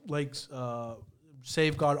freaking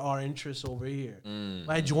safeguard our interests over here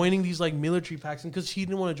by joining these military pacts. And because he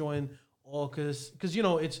didn't want to join AUKUS, because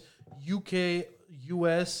it's UK,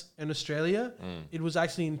 US, and Australia. It was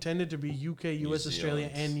actually intended to be UK, US, Australia,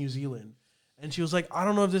 and New Zealand. And she was like, I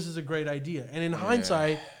don't know if this is a great idea. And in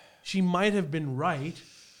hindsight, she might have been right,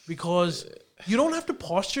 because you don't have to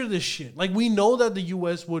posture this shit. We know that the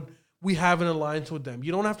US we have an alliance with them.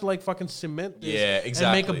 You don't have to fucking cement this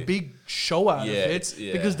and make a big show out of it,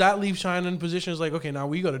 because that leaves China in positions okay, now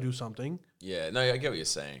we got to do something. Yeah, no, I get what you're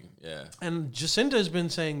saying. Yeah. And Jacinda has been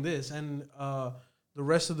saying this, and the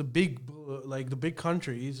rest of the big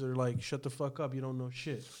countries are shut the fuck up, you don't know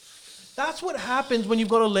shit. That's what happens when you've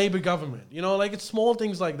got a Labour government. It's small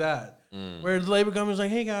things like that, where the Labour government's like,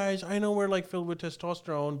 hey guys, I know we're filled with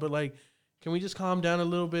testosterone, but can we just calm down a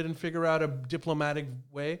little bit and figure out a diplomatic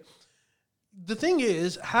way? The thing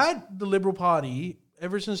is, had the Liberal Party,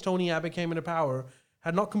 ever since Tony Abbott came into power,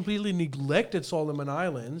 had not completely neglected Solomon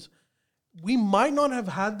Islands, we might not have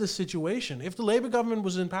had this situation. If the Labour government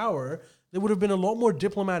was in power, they would have been a lot more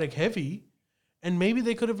diplomatic heavy, And maybe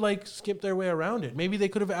they could have like skipped their way around it. Maybe they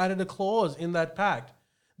could have added a clause in that pact.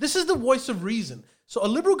 This is the voice of reason. So a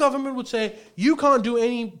liberal government would say, you can't do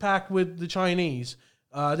any pact with the Chinese.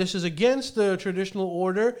 This is against the traditional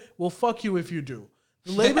order. Well, fuck you if you do.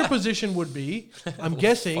 The labor position would be, I'm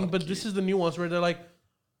guessing, but this is the nuance where they're like,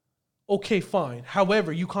 okay, fine.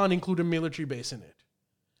 However, you can't include a military base in it.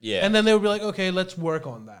 Yeah. And then they would be like, okay, let's work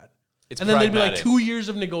on that. It's and then they'd be like pragmatic. 2 years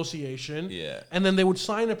of negotiation. Yeah. And then they would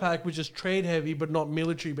sign a pact which is trade heavy but not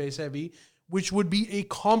military base heavy, which would be a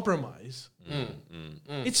compromise.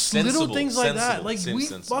 It's Sensible, little things like that. sensible, Like seems we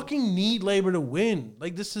sensible. fucking need labor to win.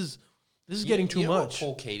 Like this is getting too You know much. What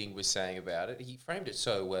Paul Keating was saying about it. He framed it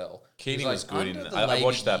so well. Keating He was good under in the I Labor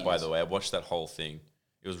watched that, by years- the way. I watched that whole thing.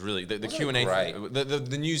 It was really the Wasn't Q and it A, great?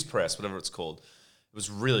 the news press, whatever it's called. It was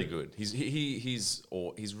really good.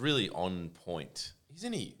 He's really on point.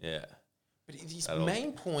 Isn't he? Yeah. But his At all.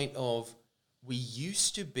 main point of we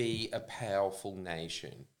used to be a powerful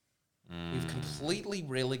nation. We've completely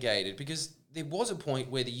relegated because there was a point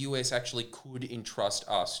where the US actually could entrust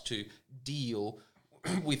us to deal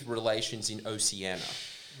with relations in Oceania.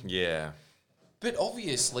 Yeah. But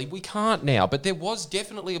obviously we can't now. But there was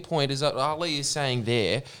definitely a point, as Ali is saying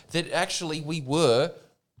there, that actually we were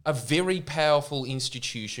a very powerful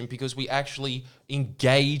institution because we actually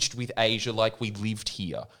engaged with Asia like we lived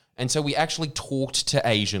here. And so we actually talked to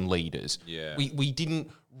Asian leaders. Yeah. We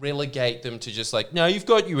didn't relegate them to just like, no, you've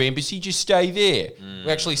got your embassy, just stay there.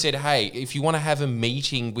 We actually said, hey, if you want to have a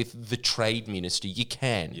meeting with the trade minister, you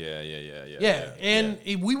can. Yeah, and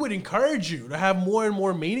we would encourage you to have more and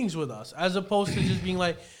more meetings with us, as opposed to just being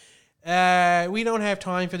like, we don't have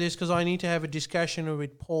time for this because I need to have a discussion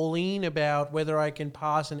with Pauline about whether I can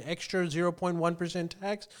pass an extra 0.1%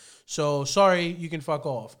 tax. So sorry, you can fuck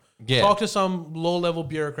off. Yeah. Talk to some low-level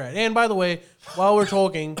bureaucrat. And by the way, while we're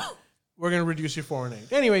talking, we're going to reduce your foreign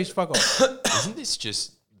aid. Anyways, fuck off. Isn't this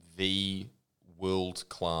just the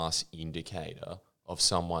world-class indicator of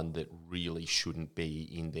someone that really shouldn't be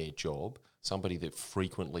in their job? Somebody that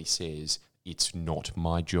frequently says, it's not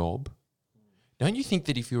my job? Don't you think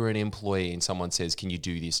that if you're an employee and someone says, can you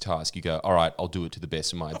do this task? You go, all right, I'll do it to the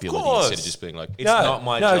best of my ability. course. Instead of just being like, It's not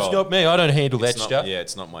my no, job. it's not me. I don't handle that It's not, stuff. yeah,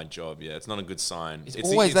 it's not my job. Yeah, it's not a good sign. It's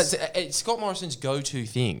always it's Scott Morrison's go-to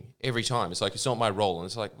thing every time. It's like, it's not my role. And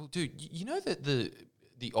it's like, well, dude, you know that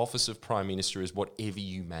the office of Prime Minister is whatever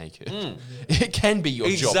you make it. It can be your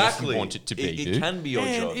job if you want it to be, dude. It can be your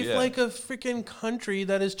And job. if Yeah. like a freaking country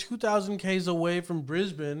that is 2,000 Ks away from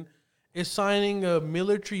Brisbane is signing a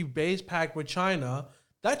military base pact with China,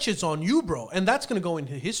 that shit's on you, bro. And that's going to go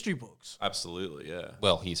into history books. Absolutely, yeah.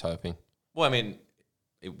 Well, he's hoping. Well, I mean,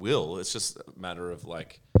 it will. It's just a matter of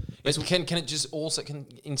like. But can it just also,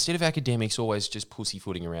 instead of academics always just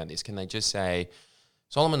pussyfooting around this, can they just say,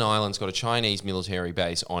 Solomon Islands got a Chinese military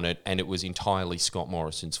base on it and it was entirely Scott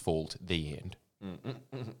Morrison's fault, the end?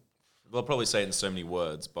 They'll probably say it in so many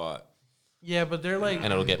words, but Yeah, but they're like...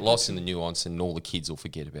 And it'll get lost in the nuance and all the kids will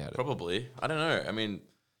forget about it. probably. I don't know. I mean,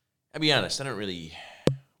 I'll be honest, I don't really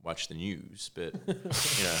watch the news, but,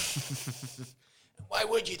 you know. Why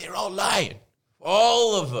would you? They're all lying.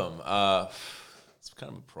 All of them. It's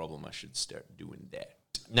kind of a problem. I should start doing that.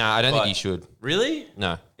 Nah, I don't think But- you should. Really?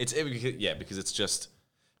 No. Because it's just.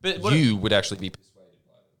 But You would actually be persuaded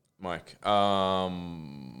by them. Mike,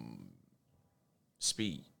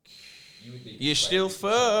 speak. You're still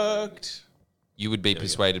fucked. You would be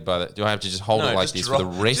persuaded by that. Do I have to just hold it like just this for the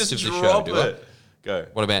rest of the show? Do I? Go.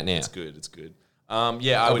 What about now? It's good. It's good.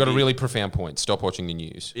 Yeah, I've got a really profound point. Stop watching the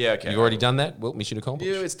news. Yeah, okay. You've already done that? Well, mission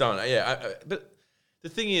accomplished. Yeah, it's done. Yeah, but the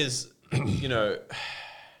thing is, you know, I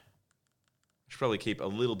should probably keep a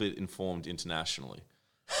little bit informed internationally.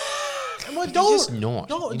 Well, just not.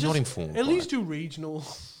 Don't, You're just not informed At by least do regional.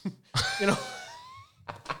 You know,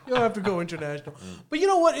 you don't have to go international. But you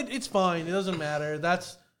know what? It's fine. It doesn't matter.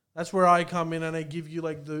 That's where I come in and I give you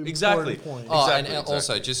like the Exactly. important point. Oh, Exactly, and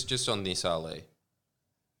also, exactly. just on this, Ali,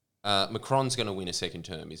 Macron's going to win a second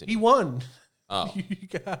term, isn't He he? won. Oh.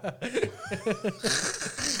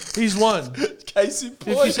 He's won. Case in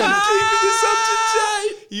point, 57. I'm keeping us up to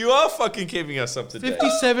date. You are fucking keeping us up to date.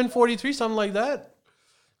 57-43, something like that.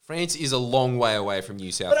 France is a long way away from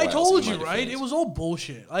New South But I Wales. told in you, my right? defense. It was all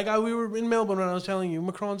bullshit. Like we were in Melbourne when I was telling you,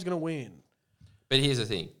 Macron's gonna win. But here's the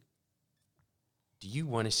thing. Do you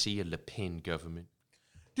want to see a Le Pen government?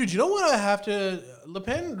 Dude, you know what I have to... Le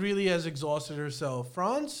Pen really has exhausted herself.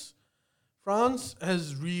 France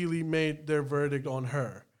has really made their verdict on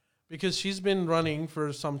her because she's been running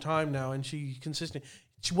for some time now and she consistently...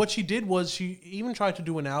 What she did was she even tried to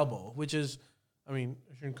do an Albo, which is... I mean,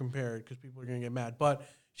 I shouldn't compare it because people are going to get mad, but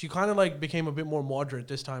she kind of like became a bit more moderate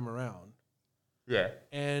this time around. Yeah.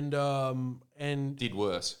 and Did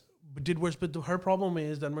worse. did worse. But her problem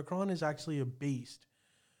is that Macron is actually a beast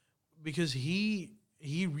because he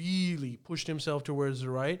really pushed himself towards the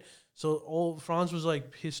right. So all France was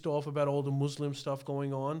like pissed off about all the Muslim stuff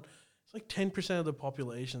going on. It's like 10% of the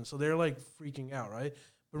population, so they're like freaking out, right?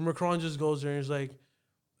 But Macron just goes there and is like,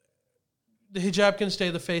 the hijab can stay,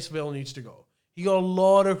 the face veil needs to go. He got a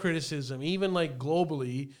lot of criticism, even like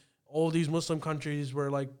globally. All these Muslim countries were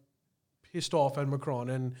like pissed off at Macron,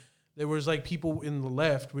 and there was like people in the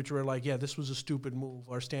left which were like, yeah, this was a stupid move.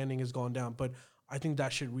 Our standing has gone down. But I think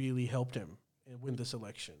that should really helped him win this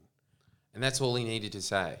election. And that's all he needed to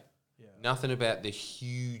say. Yeah. Nothing about the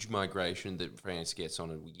huge migration that France gets on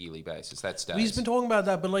a yearly basis. That stays. He's been talking about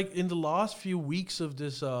that, but like in the last few weeks of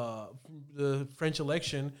this, the French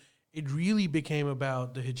election, it really became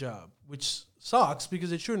about the hijab, which sucks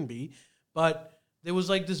because it shouldn't be. But there was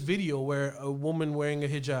like this video where a woman wearing a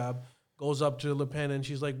hijab goes up to Le Pen and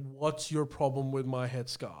she's like, "What's your problem with my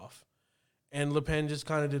headscarf?" And Le Pen just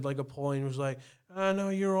kind of did like a poll and was like, "No,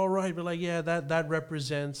 you're all right," but like, yeah, that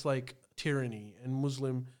represents like tyranny and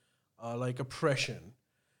Muslim like oppression,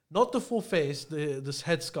 not the full face, this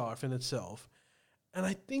headscarf in itself. And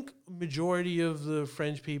I think majority of the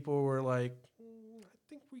French people were like, I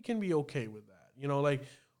think we can be okay with that. You know, like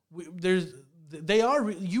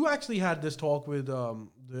you actually had this talk with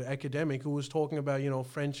the academic who was talking about, you know,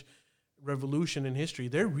 French Revolution in history.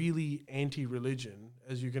 They're really anti-religion,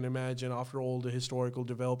 as you can imagine, after all the historical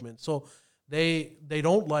development. So they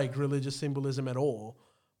don't like religious symbolism at all,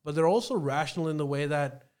 but they're also rational in the way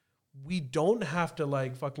that we don't have to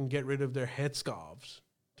like fucking get rid of their headscarves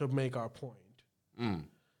to make our point.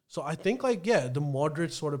 So I think like, yeah, the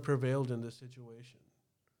moderates sort of prevailed in this situation,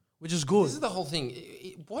 which is good. This is the whole thing.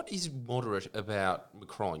 What is moderate about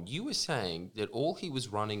Macron? You were saying that all he was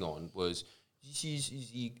running on was, this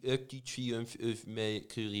is the Arc de Triomphe of my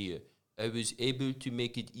career. I was able to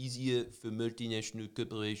make it easier for multinational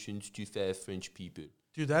corporations to fire French people.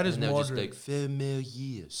 Dude, that is and now moderate. just like 4 more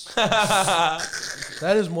years.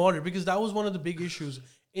 That is moderate because that was one of the big issues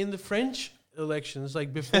in the French elections.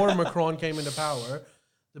 Like before Macron came into power,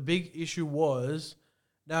 the big issue was,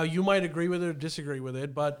 now you might agree with it or disagree with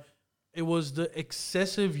it, but it was the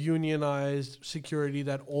excessive unionized security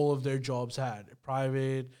that all of their jobs had,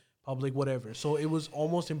 private, public, whatever. So it was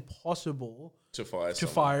almost impossible To fire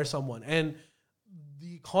fire someone. And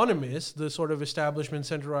the economists, the sort of establishment,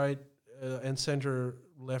 center-right and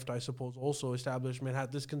center-left, I suppose, also establishment,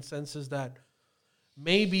 had this consensus that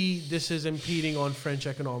maybe this is impeding on French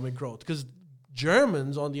economic growth. Because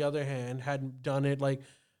Germans, on the other hand, had done it like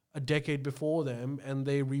a decade before them, and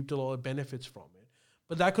they reaped a lot of benefits from it.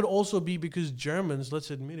 But that could also be because Germans,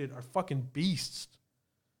 let's admit it, are fucking beasts.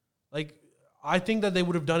 Like, I think that they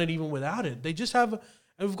would have done it even without it. They just have,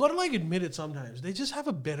 and we've got to like admit it sometimes, they just have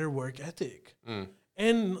a better work ethic.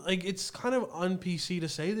 And like, it's kind of un-PC to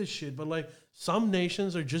say this shit, but like some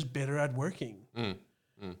nations are just better at working.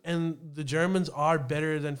 And the Germans are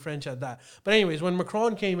better than French at that. But anyways, when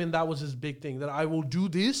Macron came in, that was his big thing, that I will do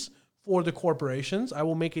this for the corporations. I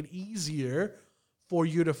will make it easier for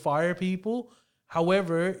you to fire people.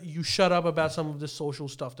 However, you shut up about some of the social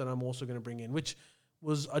stuff that I'm also going to bring in, which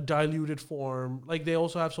was a diluted form. Like, they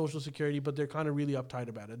also have social security, but they're kind of really uptight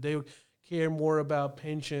about it. They care more about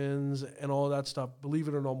pensions and all that stuff, believe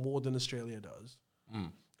it or not, more than Australia does.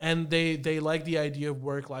 And they like the idea of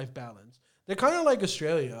work-life balance. They're kind of like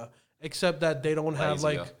Australia, except that they don't have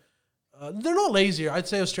Lazier. like... they're not lazier. I'd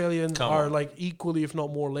say Australians Come are on. like equally, if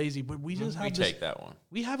not more lazy, but we just have We this... take that one.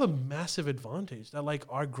 We have a massive advantage that like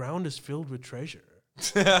our ground is filled with treasure.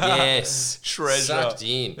 Yes. Treasure. Sucked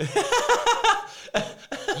in.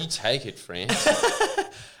 You take it, France.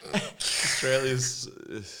 Australia's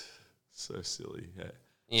so silly. Yeah.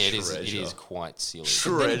 Yeah, it is. It Treasure. is quite silly.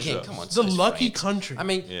 But then again, Treasure. come on, The so is lucky France. country. I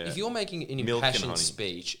mean, Yeah. if you're making an Milk and impassioned honey.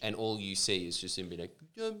 speech and all you see is just him being like,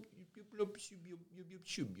 are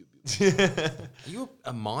you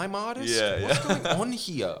a mime artist? Yeah, What's going on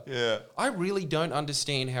here? Yeah. I really don't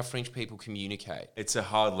understand how French people communicate. It's a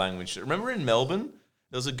hard language. Remember in Melbourne,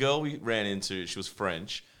 there was a girl we ran into. She was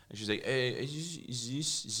French, and she was like, "Hey, is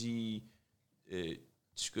this the?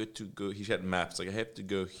 It's good to go." He had maps. Like, I have to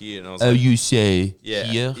go here, and I was like, you say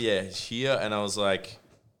 "Yeah, yeah, here." And I was like,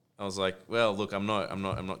 "Well, look, I'm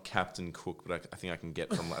not Captain Cook, but I think I can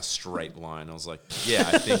get from a straight line." I was like, "Yeah,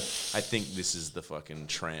 I think this is the fucking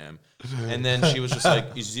tram." And then she was just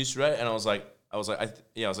like, "Is this right?" And I was like,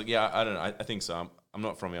 "Yeah, I don't know. I think so. I'm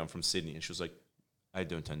not from here. I'm from Sydney." And she was like, "I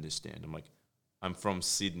don't understand." I'm like, "I'm from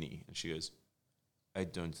Sydney." And she goes, "I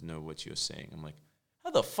don't know what you're saying." I'm like,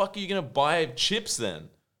 "How the fuck are you gonna buy chips then?"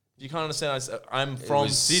 You can't understand. I'm It from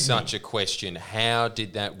was Sydney. such a question. How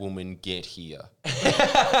did that woman get here?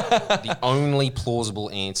 The only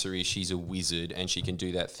plausible answer is she's a wizard and she can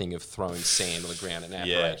do that thing of throwing sand on the ground and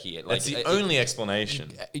apparate here. That's the only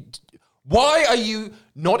explanation. Why are you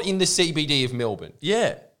not in the CBD of Melbourne?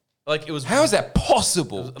 Yeah. Like, it was... How is that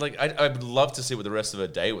possible? Like, I would love to see what the rest of her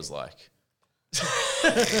day was like.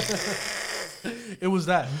 It was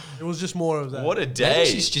that. It was just more of that. What a Maybe day.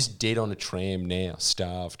 she's just dead on a tram now,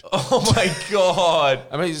 starved. Oh, my God.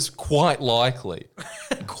 I mean, it's quite likely.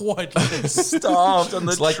 quite. Starved on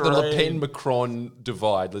the It's like the Le train. Pen Macron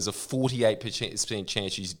divide. There's a 48%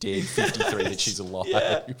 chance she's dead, 53 that she's alive.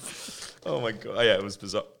 Yeah. Oh, my God. Yeah, it was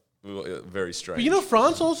bizarre. Very strange. But you know,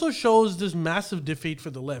 France also shows this massive defeat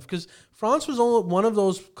for the left because France was only one of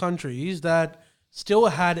those countries that still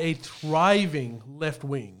had a thriving left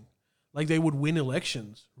wing. Like, they would win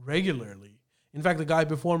elections regularly. In fact, the guy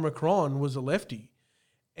before Macron was a lefty.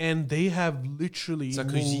 And they have literally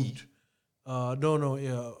moved...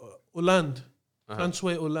 Hollande.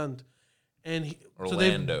 François Hollande. And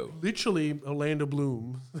Orlando. So literally, Orlando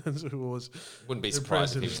Bloom. That's what it was. Wouldn't be The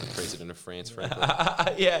surprised if he president. was the president of France, frankly.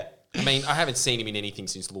 Yeah. I mean, I haven't seen him in anything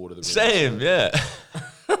since Lord of the Rings. Same, yeah.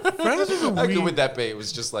 France is a How good weird... would that be? It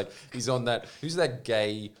was just like, he's on that... Who's that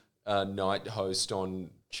gay night host on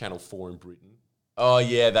Channel 4 in Britain? Oh,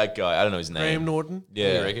 yeah, that guy. I don't know his name. Graham Norton. Yeah.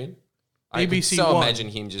 You Yeah. reckon? I could BBC so One. imagine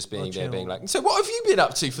him just being there, Channel being like, so what have you been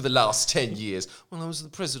up to for the last 10 years? Well, I was the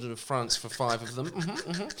president of France for 5 of them.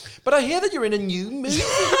 But I hear that you're in a new movie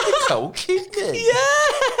with Nicole Kidman.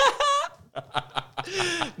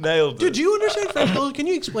 Nailed it. Dude, do you understand French culture? Can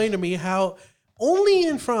you explain to me how only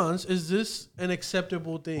in France is this an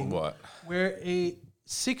acceptable thing? What? Where a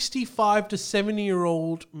 65 to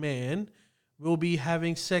 70-year-old man will be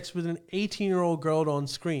having sex with an 18-year-old girl on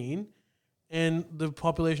screen, and the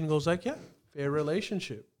population goes like, yeah, fair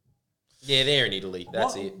relationship. Yeah, they're in Italy.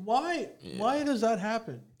 That's why, it. Why does that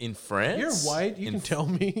happen? In France? You're white. You can tell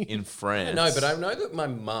me. In France. No, but I know that my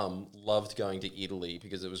mum loved going to Italy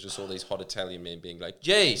because it was just all these hot Italian men being like,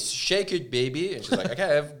 Jace, shake it, baby. And she's like,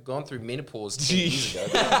 okay, I've gone through menopause 10 years ago.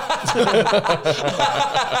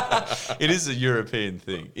 It is a European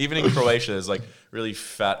thing. Even in Croatia, there's like really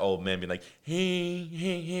fat old men being like, hang,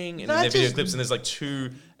 hang, hang. And in their That's video just- clips, and there's like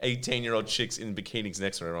 2 18-year-old chicks in bikinis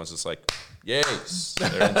next to her. Everyone's just like, yes. They're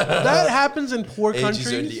into it. That happens in poor Age is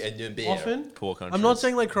countries only a number. often. Poor countries. I'm not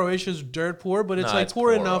saying like Croatia's dirt poor, but it's No, like it's poor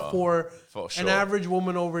poorer, enough for for an sure. average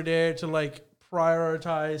woman over there to like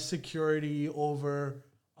prioritize security over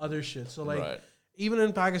other shit. So like Right. even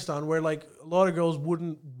in Pakistan, where like a lot of girls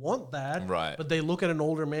wouldn't want that, Right. but they look at an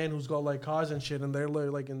older man who's got like cars and shit, and they're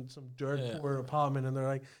like in some dirt poor apartment, and they're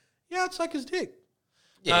like, yeah, it's like his dick.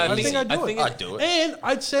 Yeah, I I easy. think I'd do it. I'd do it. And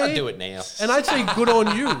I'd say I'd do it now. And I'd say good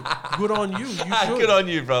on you. Good on you. You should. Good on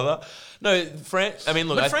you, brother. No, France. I mean,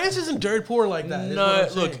 look. But France isn't dirt poor like that. is what No,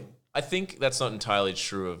 I'm look. saying. I think that's not entirely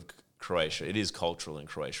true of Croatia. It is cultural in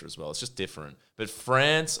Croatia as well. It's just different. But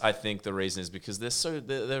France, I think the reason is because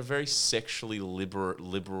they're very sexually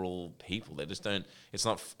liberal people. They just don't. It's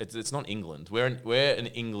not England. We're an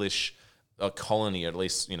English colony, or at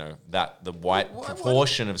least that the white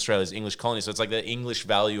proportion of Australia is English colony. So it's like the English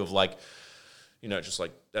value of like, just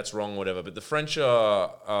like that's wrong, whatever. But the French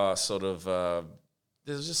are sort of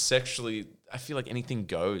they're just sexually. I feel like anything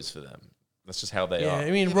goes for them. That's just how they Yeah, are. I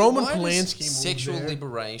mean, Yeah, but Roman why does Polanski moved sexual there.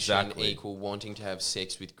 liberation Exactly. equal wanting to have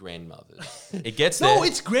sex with grandmothers. It gets there. No,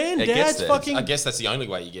 it's It gets granddad's there. fucking. I guess that's the only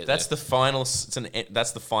way you get That's there. the final.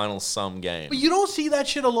 That's the final sum game. But you don't see that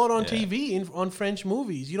shit a lot on Yeah. TV on French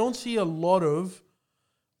movies. You don't see a lot of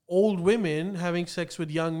old women having sex with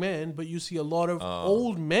young men, but you see a lot of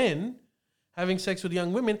old men having sex with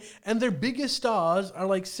young women, and their biggest stars are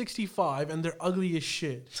like 65 and they're ugly as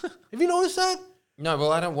shit. Have you noticed that? No,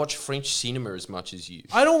 well, I don't watch French cinema as much as you.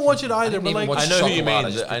 I don't watch it either, didn't but even like watch I know who you Chocolate, mean.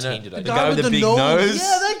 I just I know. pretended I The did. guy with the big nose.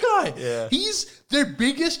 Yeah, that guy. Yeah. He's their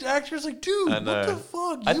biggest actor. It's like, dude, I what know. the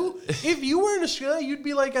fuck? If you were in Australia, you'd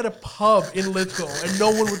be like at a pub in Lithgow and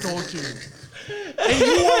no one would talk to you. And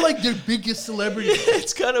you are like their biggest celebrity.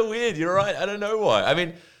 It's kind of weird. You're right. I don't know why. I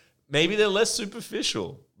mean, maybe they're less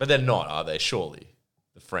superficial, but they're not, are they? Surely,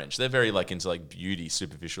 the French. They're very like into like beauty,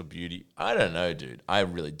 superficial beauty. I don't know, dude. I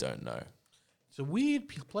really don't know It's a weird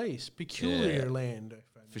place, peculiar Yeah. land.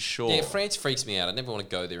 for sure. Yeah, France freaks me out. I never want to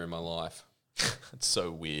go there in my life. It's so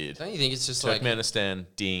weird. Don't you think it's just like Turkmenistan,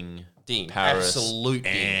 ding, ding, Paris, absolute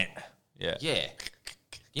ding. yeah. Yeah.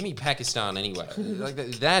 Give me Pakistan anyway. Like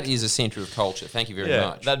that is a center of culture. Thank you very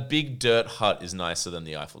Yeah, much. that big dirt hut is nicer than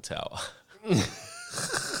the Eiffel Tower.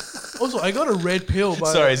 Also, I got a red pill.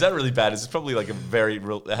 By Sorry, is that really bad? It's probably like a very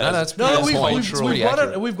real. no, it's No, That's we've, fine. we've, Truly we've, got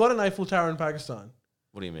accurate. we've got an Eiffel Tower in Pakistan.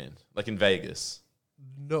 What do you mean? Like in Vegas?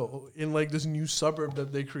 No, in like this new suburb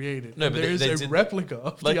that they created. No, And but there's they a did- replica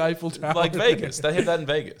of Like the Eiffel Tower. Like Vegas. They have that in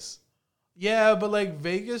Vegas. Yeah, but like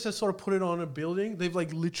Vegas has sort of put it on a building. They've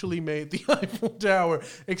like literally made the Eiffel Tower,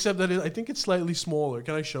 except that I think it's slightly smaller.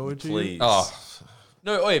 Can I show it to you? Please. Oh,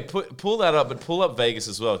 No, wait, pull that up, but pull up Vegas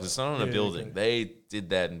as well, because it's not on a Yeah, building. okay. They did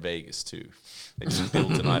that in Vegas too. They just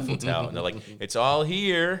built an Eiffel Tower, and they're like, it's all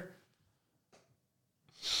here.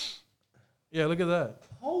 Yeah, look at that.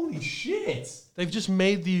 Holy shit. They've just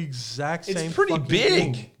made the exact same. It's pretty fucking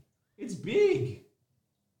big. thing. It's big.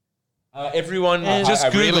 Everyone, And- just I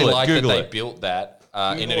Google really it. like Google that it. they built that in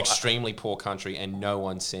an Google- extremely poor country and no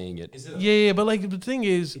one's seeing it. Yeah, but like the thing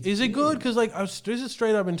is it good? Because like this is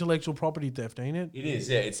straight up intellectual property theft, ain't it? It is,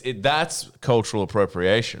 yeah. That's cultural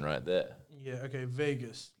appropriation right there. Yeah. Okay.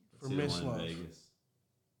 Vegas for Miss Love.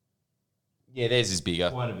 Yeah, theirs is bigger.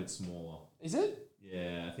 Quite a bit smaller. Is it?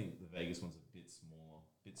 Yeah, I think the Vegas one's a bit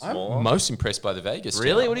smaller. I'm most impressed by the Vegas.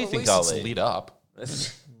 Really? tower. What do you At think, least it's Ali? lit up.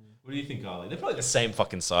 What do you think, Carly? They're probably the same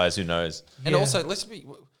fucking size. Who knows? And Yeah. also, let's be.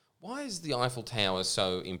 Why is the Eiffel Tower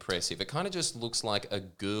so impressive? It kind of just looks like a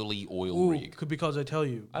girly oil Ooh, rig. because I tell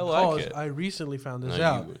you, I like because it. I recently found this No, you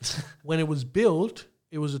out. would. When it was built,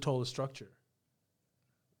 it was the tallest structure.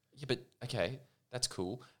 Yeah, but okay, that's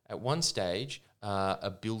cool. At one stage,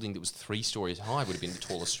 a building that was 3 stories high would have been the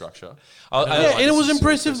tallest structure. I- Yeah, and it this was is so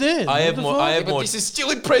impressive then. I What have the more- fuck? I Yeah, have but more- this is still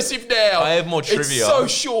impressive now. I have more trivia. It's so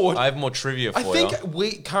short. I have more trivia for I you. think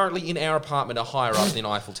we currently in our apartment are higher up than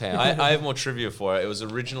Eiffel Tower. I have more trivia for it. It was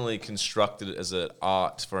originally constructed as an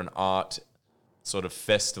art sort of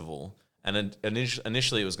festival, and then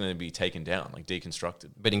initially it was going to be taken down, like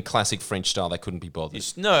deconstructed. But in classic French style, they couldn't be bothered.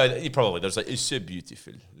 No, you probably there's like it's so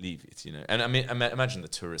beautiful, leave it, you know. And I mean, imagine the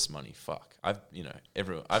tourist money. Fuck, I've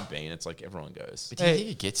been. It's like everyone goes. But do you think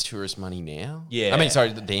it gets tourist money now? Yeah. I mean,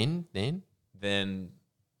 sorry, then? Then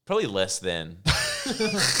probably less than.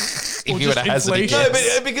 If Or you were just to hazard a inflation. No,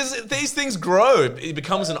 guess. but because these things grow, it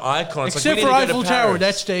becomes an icon. It's Except like, for we need to go Eiffel to Tower, Paris.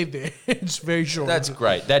 that stayed there. It's very short. That's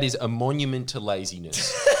great. That is a monument to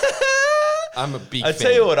laziness. I'm a big I fan.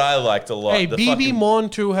 tell you what, I liked a lot. Hey, The BB fucking-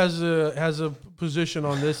 Montu has a position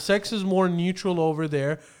on this. Sex is more neutral over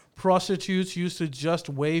there. Prostitutes used to just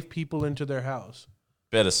wave people into their house.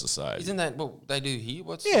 better society. Isn't that what they do here?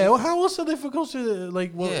 What's Yeah, well, how else are they supposed to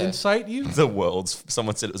Yeah. incite you? The world's.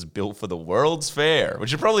 Someone said it was built for the World's Fair,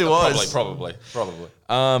 which it probably was. Probably.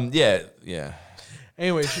 Yeah.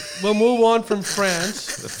 Anyway, we'll move on from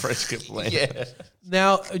France. The French complaint. Yeah.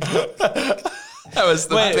 Now, That was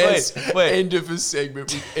the Wait, best wait. end of a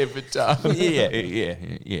segment we've ever done.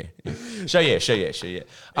 yeah. Show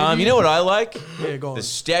yeah. You know what I like? Yeah, go on. The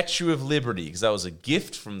Statue of Liberty, because that was a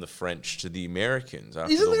gift from the French to the Americans.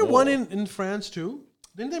 After isn't the there war. one in France too?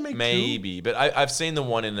 Didn't they make two? Maybe, but I've seen the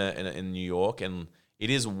one in New York, and it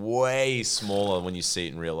is way smaller when you see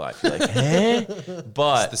it in real life. You're like, huh?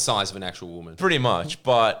 But The size of an actual woman. pretty much,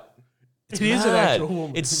 but. It's It is an mad. actual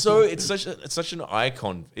woman. It's such an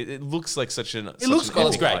icon. It looks like such an. It looks Well, cool.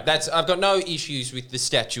 it's great. I've got no issues with the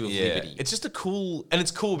Statue of Liberty. It's just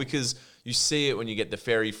it's cool because you see it when you get the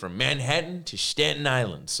ferry from Manhattan to Staten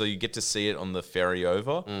Island. So you get to see it on the ferry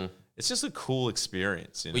over. It's just a cool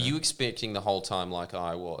experience. Were you expecting the whole time, like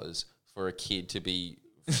I was, for a kid to be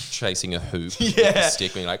chasing a hoop with Yeah. a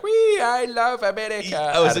stick, being like, "We, I love America,"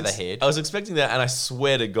 out of the head? I was expecting that, and I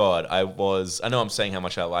swear to God, I know I'm saying how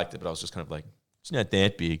much I liked it, but I was just kind of like, it's not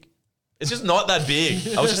that big. It's just not that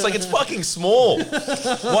big. I was just like, it's fucking small.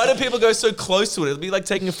 Why do people go so close to it? It'll be like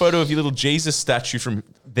taking a photo of your little Jesus statue from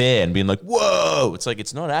there and being like, whoa. It's like,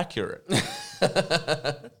 it's not accurate.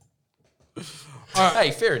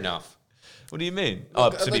 Hey, fair enough. What do you mean? To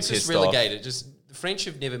be Let's just pissed relegate off. it. Just the French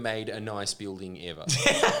have never made a nice building ever.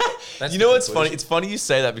 That's You the know what's funny? conclusion. It's funny you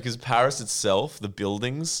say that because Paris itself, the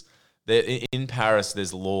buildings, in Paris,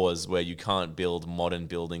 there's laws where you can't build modern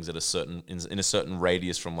buildings at in a certain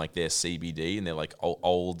radius from like their CBD and their like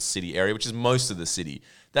old city area, which is most of the city.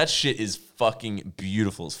 That shit is fucking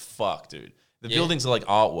beautiful as fuck, dude. The Yeah? buildings are like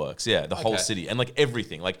artworks, yeah, the whole Okay. city and like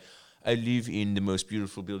everything. Like I live in the most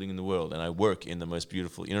beautiful building in the world and I work in the most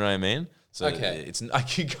beautiful. You know what I mean? So Okay. it's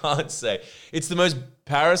you can't say it's the most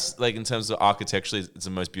Paris like in terms of architecturally, it's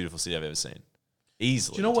the most beautiful city I've ever seen.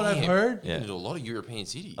 Easily. Do you know what I've Damn. heard? Yeah. Into a lot of European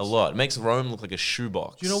cities. A lot. It makes Rome look like a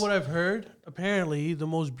shoebox. Do you know what I've heard? Apparently, the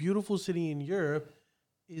most beautiful city in Europe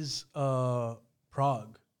is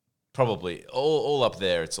Prague. Probably. All up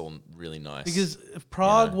there, it's all really nice. Because if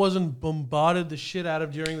Prague wasn't bombarded the shit out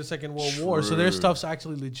of during the Second World War, so their True. stuff's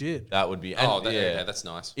actually legit. that would be. Oh, And, okay, that's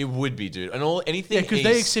nice. It would be, dude. And anything. Yeah, because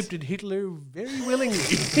they east- accepted Hitler very willingly.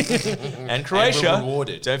 and Croatia. And were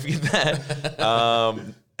rewarded. Don't forget that.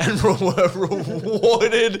 and were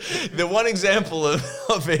rewarded. The one example of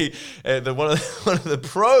one of the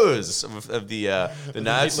pros of the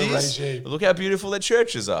Nazis. regime. Look how beautiful their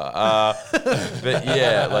churches are. But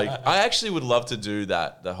yeah, like I actually would love to do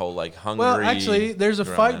that. The whole like Hungary. Well, actually, there's a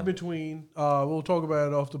fight drama. between. We'll talk about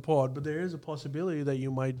it off the pod, but there is a possibility that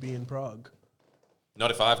you might be in Prague. Not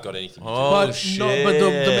if I've got anything to do. Oh But shit! no, but the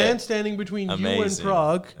man standing between you and Amazing.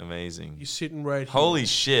 Prague, Amazing. he's sitting right here. Holy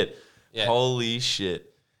shit! Yeah. Holy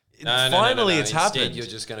shit! No, Finally, no. it's Instead, happened. you're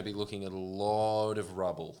just going to be looking at a lot of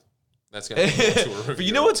rubble. That's going to be a tour of But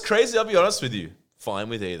you know what's crazy? I'll be honest with you. Fine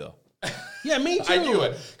with either. Yeah, me too. I knew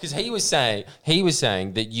it because he was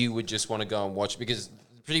saying that you would just want to go and watch because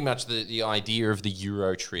pretty much the idea of the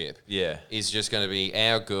Euro trip Yeah. is just going to be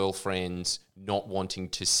our girlfriends not wanting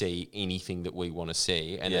to see anything that we want to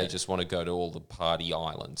see and Yeah. they just want to go to all the party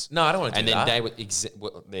islands. No, I don't want to And do then that. they would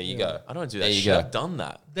well, there you go. I don't want to do There that you shit. go. I've done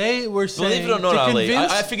that. They were saying Believe it or not, to Ali,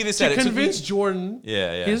 convince, I figured this to out. It took me- convince Jordan.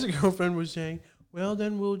 Yeah, yeah. His girlfriend was saying, "Well,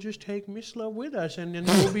 then we'll just take Miss Love with us, and then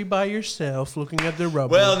you'll be by yourself looking at the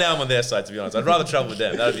rubber." Well, now I'm on their side, to be honest. I'd rather travel with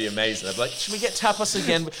them. That'd be amazing. I'd be like, should we get tapas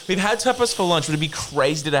again? We've had tapas for lunch. Would it be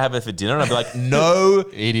crazy to have it for dinner? And I'd be like, no,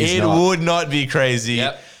 It not. would not be crazy.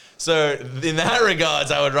 Yep. So in that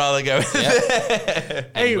regards, I would rather go with And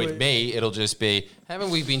Anyway. with me, it'll just be,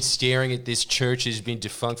 haven't we been staring at this church has been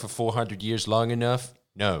defunct for 400 years long enough?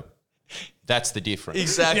 No. That's the difference.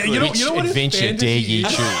 Exactly. Yeah, you know Which what his adventure fantasy dare ye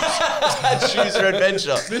is? choose? Choose your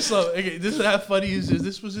adventure. Miss Love, okay, this is how funny is this.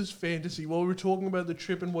 This was his fantasy. While we were talking about the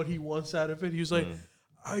trip and what he wants out of it, he was like,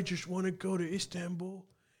 "I just want to go to Istanbul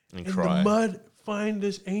And in cry. the mud, find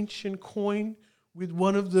this ancient coin with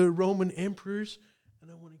one of the Roman emperors,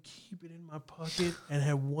 and I want to keep it in my pocket and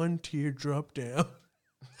have one tear drop down."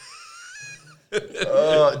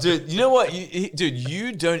 Dude, you know what?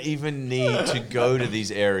 You don't even need to go to these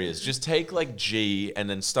areas. Just take like G and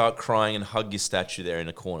then start crying and hug your statue there in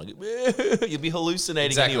a corner. You'll be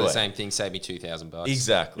hallucinating Exactly anyway. the same thing. Save me $2,000.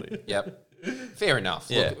 Exactly. Yep. Fair enough.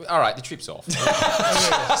 Yeah. Look, all right, the trip's off.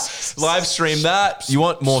 Live stream that. You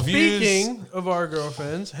want more views? Speaking of our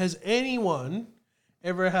girlfriends, has anyone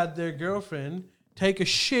ever had their girlfriend take a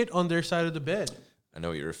shit on their side of the bed? I know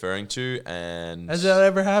what you're referring to, and Has that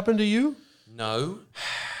ever happened to you? No.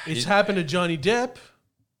 It's happened to Johnny Depp.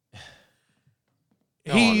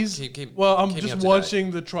 Go on. He's Keep well. I'm me just up to watching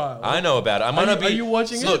the trial. I know about it. I might not be. Are you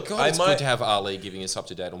watching it? Look, God, I it's might. good to have Ali giving us up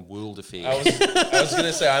to date on world affairs. I was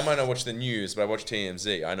gonna say I might not watch the news, but I watch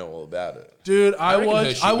TMZ. I know all about it. Dude, I reckon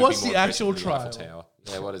her shit I would be watched more the actual impressive than the trial. Eiffel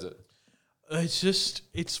Tower. Yeah, what is it?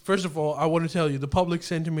 It's first of all, I want to tell you the public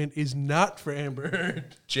sentiment is not for Amber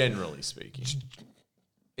Heard. Generally speaking,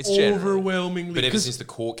 it's general. Overwhelmingly. But ever 'cause- since the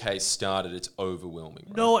court case started, it's overwhelming.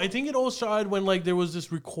 Right? No, I think it all started when like there was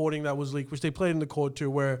this recording that was leaked, which they played in the court too,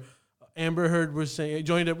 where Amber Heard was saying,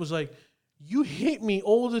 Johnny Depp was like, "You hit me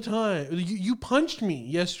all the time. You punched me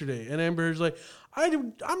yesterday," and Amber Heard's like, I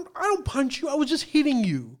don't punch you. I was just hitting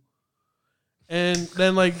you." And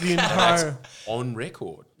then like the entire On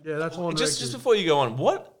record. yeah, that's all. Just before you go on,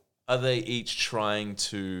 what are they each trying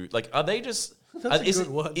to like? Are they just? That's is a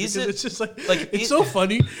good one. Is because it? It's just like it- it's so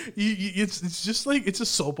funny. It's just like it's a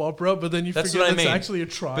soap opera, but then you That's forget what I it's mean. actually a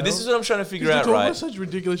trial. But this is what I'm trying to figure They're out, talking right? about such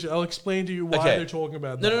ridiculous shit. I'll explain to you why Okay. they're talking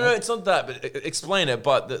about No, that. no, it's not that. But explain it.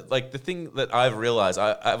 But the thing that I've realized,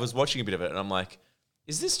 I was watching a bit of it, and I'm like,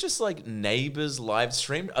 is this just like Neighbours live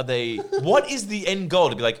streamed? Are they? What is the end goal?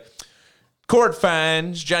 To be like, court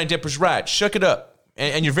finds Johnny Depp was right. Shuck it up.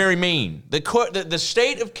 And you're very mean. The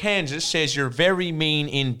state of Kansas says you're very mean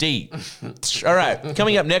indeed. All right.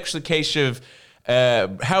 Coming up next, the case of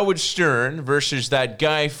Howard Stern versus that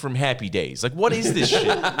guy from Happy Days. Like, what is this shit?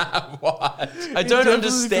 What? I don't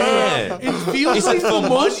understand. It feels Is like it for the money?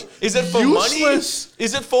 most Is it for useless- money?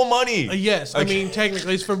 Is it for money? Yes, I mean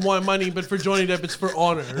technically it's for more money, but for Johnny Depp it's for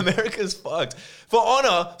honor. America's fucked. For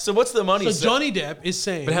honor, so what's the money? So Johnny Depp is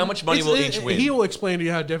saying, But how much money will each win? He will explain to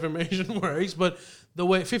you how defamation works, but the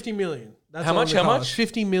way $50 million. That's How all much? it How costs. much?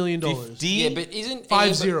 $50 million. 50? Yeah, but isn't 50,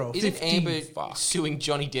 Amber, isn't 50. Amber Fuck. suing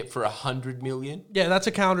Johnny Depp for $100 million? Yeah, that's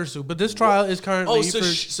a countersuit. But this trial is currently Oh, so for.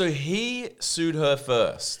 so he sued her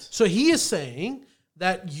first. So he is saying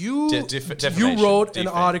that you defamation, you wrote an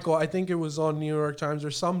defame. article. I think it was on New York Times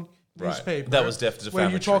or some Right. newspaper. That was where you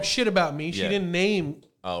defamatory. talk shit about me. She Yeah. didn't name.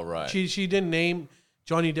 Oh, right. She didn't name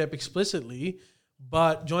Johnny Depp explicitly,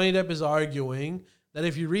 but Johnny Depp is arguing that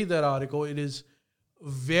if you read that article, it is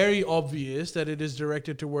very obvious that it is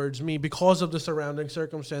directed towards me because of the surrounding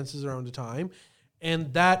circumstances around the time,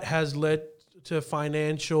 and that has led to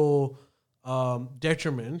financial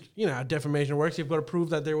detriment. You know how defamation works. You've got to prove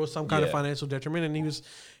that there was some kind of financial detriment. And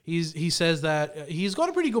he says that he's got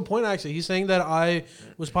a pretty good point, actually. He's saying that I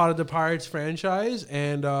was part of the Pirates franchise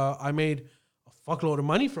and I made a fuckload of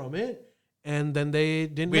money from it. And then they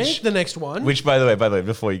didn't make the next one. Which, by the way,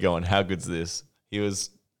 before you go on, how good's this? He was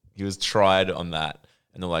tried on that,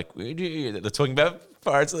 and they're like, they're talking about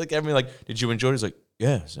Pirates of the Caribbean. Like, did you enjoy it? He's like,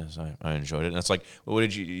 yes, I enjoyed it. And it's like, well, what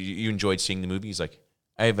did you enjoyed seeing the movie? He's like,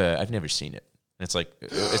 I've never seen it. And it's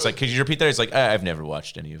like, could you repeat that? It's like, I've never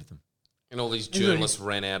watched any of them. And all these journalists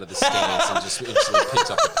ran out of the stands and just instantly picked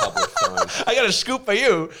up the public phone. I got a scoop for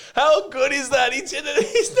you. How good is that? He's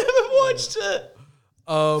never watched it.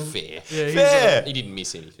 Fair. Yeah, Fair. He didn't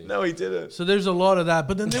miss anything. No, he didn't. So there's a lot of that.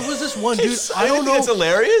 But then there was this one dude. I don't know. It's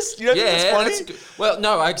hilarious. You don't think it's funny? That's good. Well,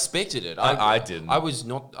 no, I expected it. I didn't. I was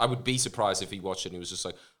not. I would be surprised if he watched it and he was just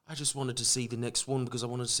like, I just wanted to see the next one because I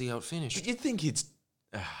wanted to see how it finished. You'd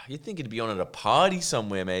think it'd be on at a party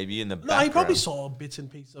somewhere, maybe in the background. No, he probably saw bits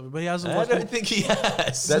and pieces of it, but he hasn't I watched don't it. think he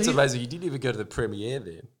has. That's amazing. You didn't even go to the premiere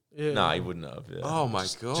then. Yeah. No, he wouldn't have. Yeah. Oh my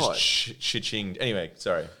god. Just shitching. Anyway,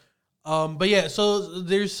 sorry. But yeah, so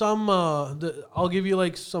there's some. I'll give you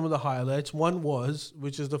like some of the highlights. One was,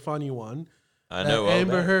 which is the funny one. I know.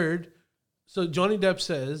 Amber Heard. So Johnny Depp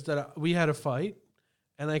says that we had a fight,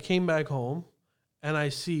 and I came back home, and I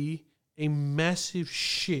see a massive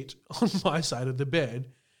shit on my side of the bed,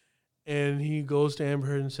 and he goes to Amber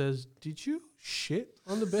Heard and says, "Did you shit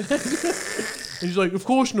on the bed?" And he's like, "Of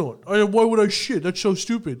course not. Why would I shit? That's so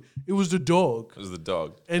stupid. It was the dog." It was the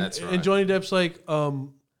dog. And That's right. and Johnny Depp's like,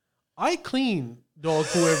 I clean dog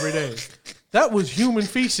poo every day. That was human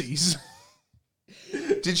feces.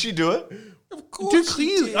 Did she do it? Of Dude,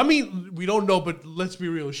 clearly, I mean, we don't know, but let's be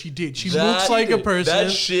real. She did. She That- looks like a person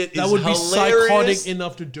that shit that is would be hilarious. psychotic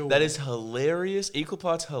enough to do That it. is hilarious. Equal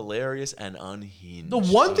parts hilarious and unhinged. The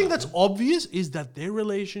one thing that's obvious is that their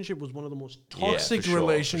relationship was one of the most toxic for sure,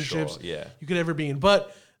 relationships for sure, yeah. you could ever be in.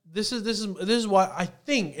 But this is why I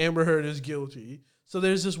think Amber Heard is guilty. So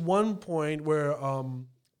there's this one point where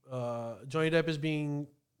Johnny Depp is being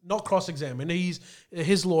not cross-examined.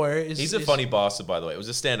 His lawyer is. He's a funny bastard, by the way. It was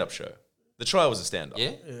a stand-up show. The trial was a stand-up.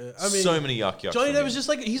 Yeah. I mean, So many yuck. Johnny from Depp him. is just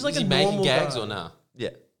like he's like Was a he making normal gags guy. or no? Yeah.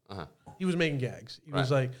 He was making gags. He was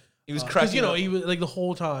Right. like He was because cracking you know up. he was like the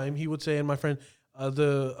whole time he would say, and my friend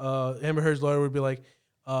Amber Heard's lawyer would be like,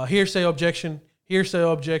 hearsay objection,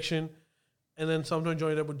 and then sometimes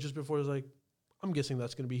Johnny Depp would just before he was like, I'm guessing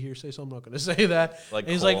that's going to be hearsay, so I'm not going to say that. Like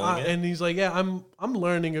and he's like, calling it? and he's like, yeah, I'm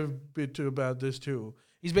learning a bit too about this too.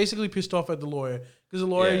 He's basically pissed off at the lawyer because the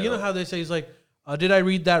lawyer, Yeah. you know how they say, he's like, did I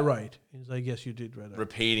read that right? He's like, yes, you did read that.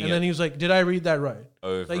 Repeating and it then he was like, did I read that right?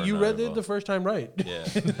 over Like you and read over. it the first time right. Yeah,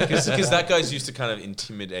 because that guy's used to kind of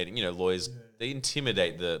intimidating. You know, lawyers they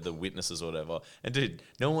intimidate the witnesses or whatever. And dude,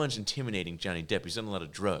 no one's intimidating Johnny Depp. He's done a lot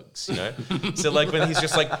of drugs, you know. So like when he's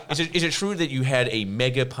just like, is it true that you had a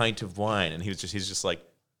mega pint of wine? And he's just like,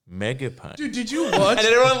 mega pint. Dude, did you watch? And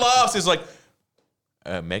then everyone laughs. It's like,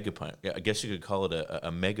 a mega pint. Yeah, I guess you could call it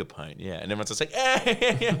a mega pint. Yeah, and everyone's just like,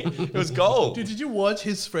 it was gold. Dude, did you watch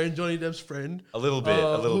his friend, Johnny Depp's friend? A little bit.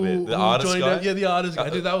 The who artist Johnny guy? Depp, yeah, the artist guy.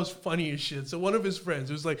 Dude, that was funny as shit. So one of his friends,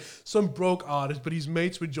 it was like some broke artist, but he's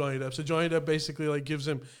mates with Johnny Depp. So Johnny Depp basically like gives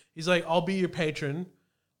him, he's like, I'll be your patron.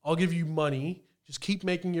 I'll give you money. Just keep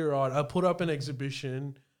making your art. I'll put up an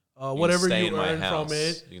exhibition. Whatever stay you in my earn house. from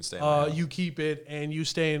it, You can stay in my house. you keep it, and you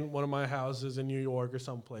stay in one of my houses in New York or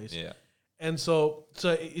someplace. Yeah. And so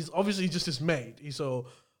it's obviously just his mate. So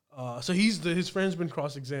his friend's been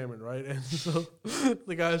cross-examined, right? And so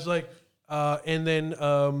the guy's like, and then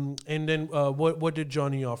what did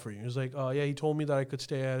Johnny offer you? He's like, yeah, he told me that I could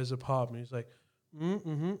stay at his apartment. He's like,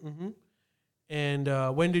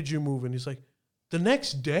 And when did you move? And he's like, the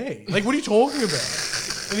next day. Like, what are you talking about?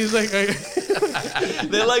 And he's like,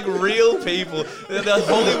 They're like real people. They're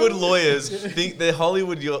Hollywood lawyers. They're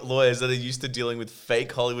Hollywood lawyers that are used to dealing with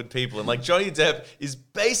fake Hollywood people. And like Johnny Depp is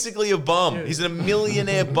basically a bum. He's a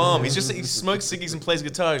millionaire bum. He smokes ciggies and plays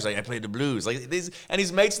guitar. He's like, I play the blues. Like these, and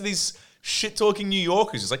he's mates with these shit talking New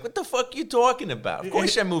Yorkers. He's like, what the fuck are you talking about? Of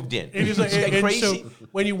course I moved in. and he's like, Is that and crazy? so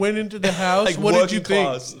when you went into the house, Like what did you working think?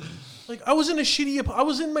 class. Like, I was in I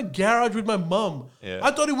was in my garage with my mum. Yeah.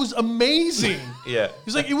 I thought it was amazing. Yeah.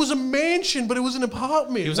 He's like, it was a mansion, but it was an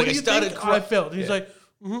apartment. He was What like, do I you started think cry- I felt? He's Yeah.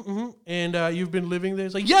 like, and you've been living there?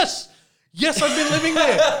 He's like, yes, I've been living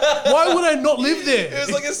there. Why would I not live there? It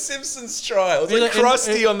was like a Simpsons trial. It was And like like- and-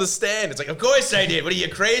 Krusty on the stand. It's like, of course I did. What are you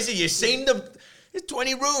crazy? You seen the? There's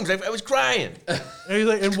 20 rooms. I was crying. And he's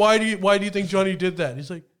like, and why do you think Johnny did that? He's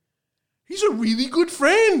like, he's a really good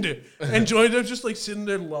friend. And Johnny Depp's just like sitting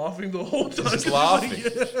there laughing the whole time. He's just laughing.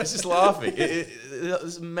 He's just laughing.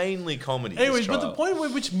 It's mainly comedy. Anyways, this but the trial.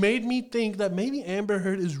 point which made me think that maybe Amber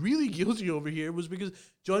Heard is really guilty over here was because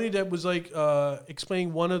Johnny Depp was like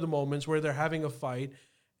explaining one of the moments where they're having a fight,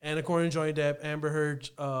 and according to Johnny Depp, Amber Heard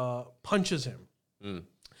punches him.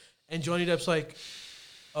 And Johnny Depp's like,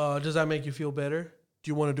 does that make you feel better? Do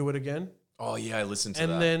you want to do it again? Oh yeah, I listened to that.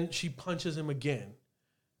 And then she punches him again.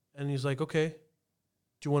 And he's like, okay,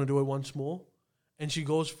 do you want to do it once more? And she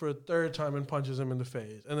goes for a third time and punches him in the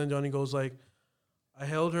face. And then Johnny goes like, I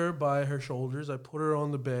held her by her shoulders, I put her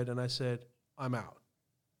on the bed, and I said, I'm out.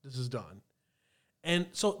 This is done. And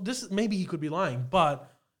so maybe he could be lying,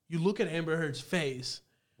 but you look at Amber Heard's face.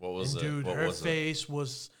 What was it? Dude, What her was it? face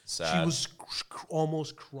was, Sad. she was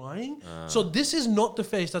almost crying. So this is not the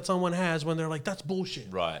face that someone has when they're like, that's bullshit.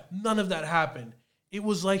 Right. None of that happened. It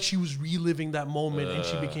was like she was reliving that moment and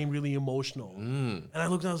she became really emotional. And I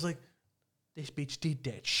looked and I was like, this bitch did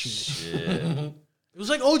that shit. It was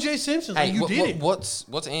like O.J. Simpson. Hey, Like, you did it. What's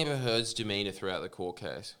Amber Heard's demeanor throughout the court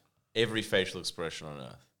case? Every facial expression on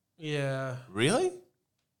earth. Yeah. Really?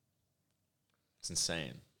 It's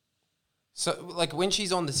insane. So, like, when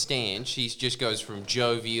she's on the stand, she just goes from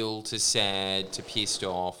jovial to sad to pissed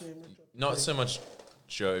off. Not so much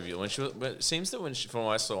jovial. But it seems that from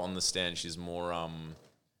what I saw on the stand, she's more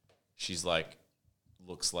she's like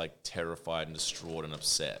looks like terrified and distraught and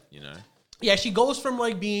upset. You know. Yeah, she goes from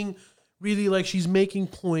like being really like she's making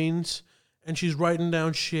points and she's writing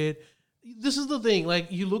down shit. This is the thing.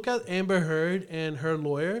 Like, you look at Amber Heard and her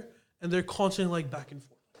lawyer, and they're constantly like back and forth.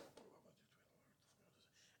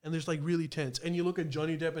 And there's like really tense. And you look at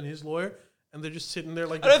Johnny Depp and his lawyer, and they're just sitting there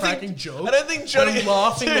like cracking jokes. I don't think Johnny and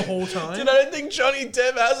laughing the whole time. Dude, I don't think Johnny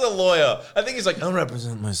Depp has a lawyer. I think he's like, I'll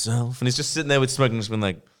represent myself, and he's just sitting there with smoking, just been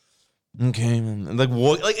like, okay, man, and like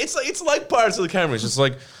walk, like it's like Pirates of the Caribbean. It's just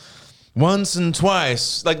like once and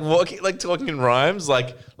twice, like walking, like talking in rhymes,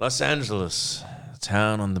 like Los Angeles, a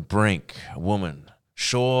town on the brink, a woman,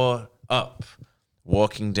 shore up,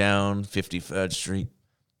 walking down 53rd Street.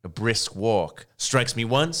 A brisk walk strikes me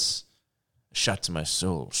once, a shot to my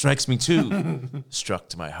soul. Strikes me two, struck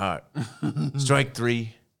to my heart. Strike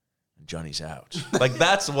three, and Johnny's out. Like,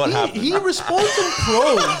 that's what happened. He responds in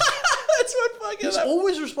prose. That's what fucking He's happened.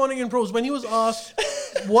 always responding in prose. When he was asked,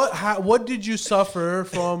 what did you suffer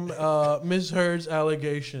from Ms. Heard's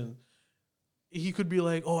allegation? He could be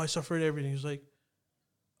like, oh, I suffered everything. He's like,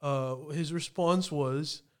 his response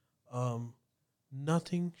was,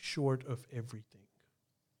 nothing short of everything.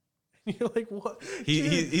 And you're like, what?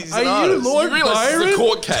 He's Are an you artist. Lord You realize Byron? it's a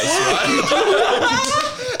court case, right?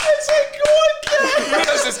 It's a court case. You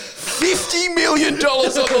realize there's $50 million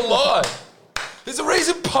on the line. There's a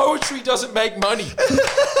reason poetry doesn't make money.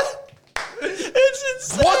 It's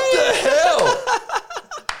insane. What the hell?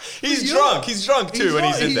 He's drunk. He's drunk too, and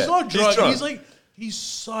he's in there. Not drunk. He's drunk. He's like, he's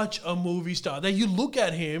such a movie star that you look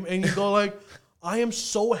at him and you go like, I am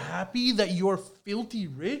so happy that you're filthy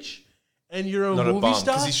rich and you're a Not a movie bum,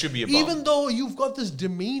 star. 'cause he should be a bum. Even though you've got this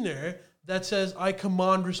demeanor that says I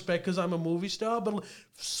command respect because I'm a movie star, but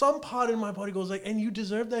some part in my body goes like, and you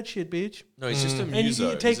deserve that shit, bitch. No, he's just a And you muso.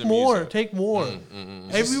 need to take He's a more. muso. Take more.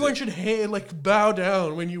 Everyone should bow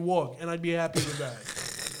down when you walk, and I'd be happy with that.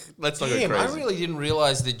 Let's not go Damn, I crazy. really didn't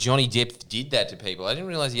realize that Johnny Depp did that to people. I didn't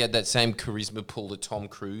realize he had that same charisma pull that Tom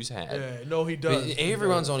Cruise had. Yeah, no, he But does.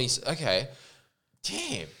 everyone's on his... Okay.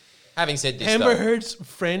 Damn. Having said this, Amber though, Heard's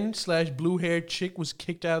friend / blue-haired chick was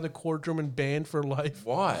kicked out of the courtroom and banned for life.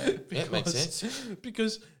 why? That makes sense.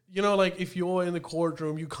 Because, you know, like, if you're in the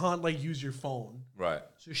courtroom, you can't, like, use your phone. Right.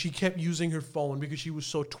 So she kept using her phone because she was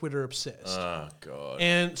so Twitter obsessed. Oh god.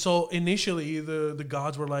 And so initially, the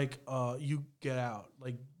gods were like, you get out.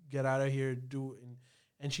 Like, get out of here, do it.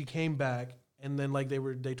 And she came back, and then, like,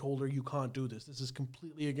 they told her, you can't do this. This is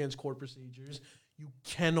completely against court procedures. You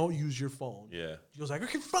cannot use your phone. Yeah. She was like,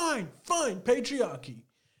 okay, fine, patriarchy.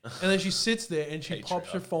 And then she sits there and she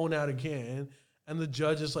pops her phone out again, and the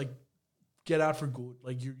judge is like, get out for good.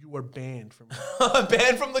 Like, you are banned from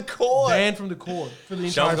Banned from the court. banned from the court for the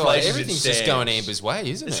entire Jump God, places fight. everything's it just going stands. Amber's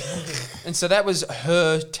way, isn't it? And so that was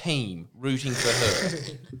her team rooting for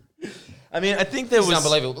her. I mean, I think there It's was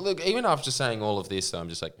unbelievable. Look, even after saying all of this, I'm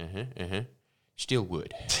just like, still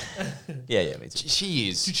would. Yeah, me too. She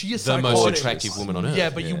is, Dude, she is the most psychotic. attractive woman on earth. Yeah,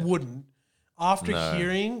 but you wouldn't. After No.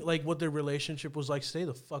 hearing like what their relationship was like, stay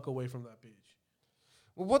the fuck away from that bitch.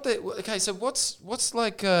 Well, okay, so what's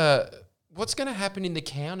going to happen in the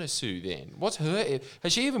counter sue then? What's her?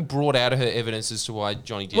 Has she even brought out her evidence as to why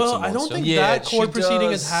Johnny Depp's Well, a monster? I don't think Yeah, that court she proceeding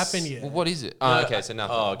has does. happened yet. Well, what is it? Oh, okay, so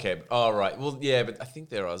nothing. Oh, okay. All right. Well, yeah, but I think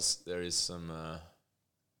there is some.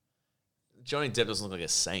 Johnny Depp doesn't look like a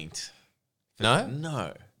saint. No?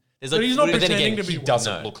 No. There's But he's not But then pretending again, to be he one.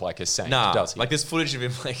 doesn't No. look like a saint, Nah, does he? like there's footage of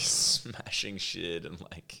him like smashing shit and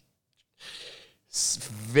like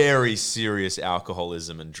very serious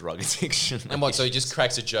alcoholism and drug addiction. and what? So he just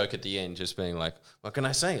cracks a joke at the end, just being like, "What can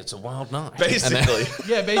I say? It's a wild night." basically,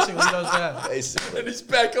 Yeah, basically he does that. basically, and he's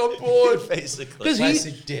back on board. basically. Because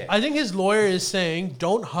Classic Depp. I think his lawyer is saying,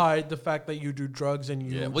 don't hide the fact that you do drugs and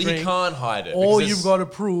you Yeah, well, drink. you can't hide it. All because you've got to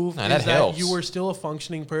prove No, is that that helps. you were still a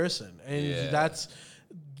functioning person, and Yeah. that's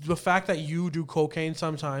the fact that you do cocaine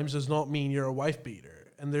sometimes does not mean you're a wife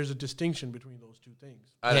beater, and there's a distinction between those two things.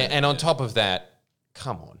 I don't- And on top of that,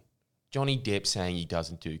 come on, Johnny Depp saying he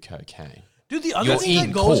doesn't do cocaine. Dude, the other You're thing that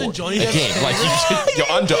in goes court in Johnny Depp's again. Like you're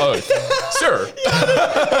under oath, sir.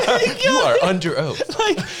 You are under oath.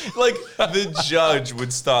 like the judge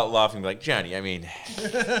would start laughing, like, Johnny, I mean,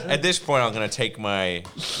 at this point, I'm going to take my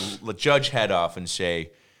judge hat off and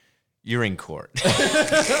say, you're in court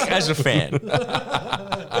as a fan.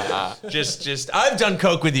 just, I've done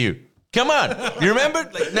coke with you. Come on. You remember?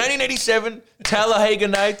 Like 1987, Talladega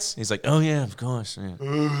Nights? He's like, oh, yeah, of course. Yeah.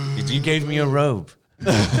 You gave me a robe.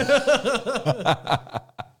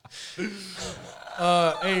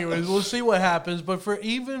 Anyways, we'll see what happens. But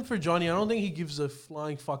even for Johnny, I don't think he gives a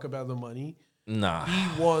flying fuck about the money. Nah.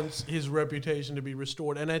 He wants his reputation to be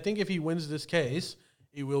restored, and I think if he wins this case,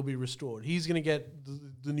 it will be restored. He's gonna get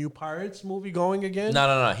the new Pirates movie going again.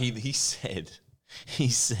 No. He said.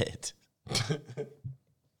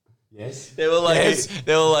 Yes. They were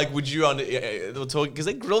like, would you they were talking because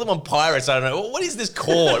they grilled him on Pirates. I don't know. What is this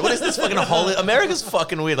court? What is this fucking America's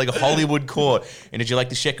fucking weird, like a Hollywood court. And did you like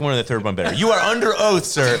the second one or the third one better? You are under oath,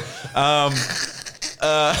 sir.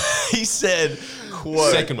 He said,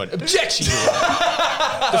 quote, Second one, objection.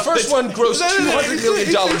 The first one grossed $200 million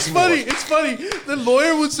It's more. It's funny. The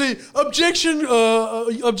lawyer would say, objection,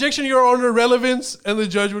 objection, Your Honor, relevance, and the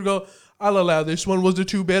judge would go, I'll allow this one. Was the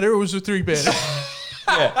 2 better or was the 3 better?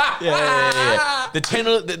 yeah.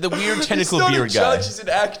 The weird tentacle beard guy. He's an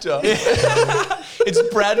actor. It's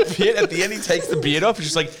Brad Pitt. At the end, he takes the beard off. He's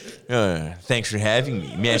just like, thanks for having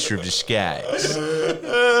me, master of disguise.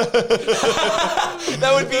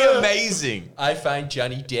 That would be amazing. I find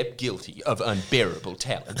Johnny Depp guilty of unbearable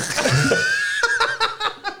talent.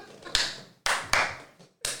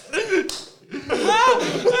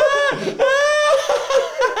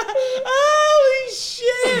 Holy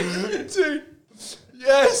shit, dude.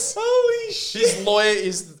 Yes. Holy shit. His lawyer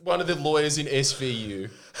is one of the lawyers in SVU.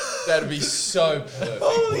 That'd be so perfect.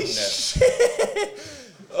 Holy wouldn't it? shit.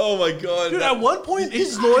 Oh my god. Dude, that, at one point,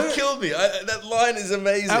 his lawyer... you killed me. That line is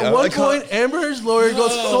amazing. At one point, Amber Heard's lawyer got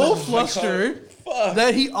so flustered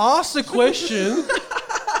that he asked a question.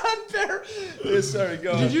 Sorry,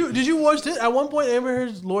 go on. Did you watch this? At one point, Amber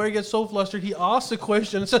Heard's lawyer gets so flustered, he asks a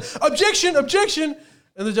question and says, objection, objection.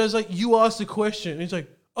 And the judge's like, you asked the question. And he's like,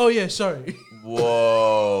 oh yeah, sorry.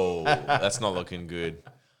 Whoa. That's not looking good.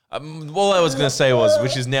 All I was gonna say was,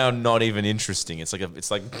 which is now not even interesting. It's like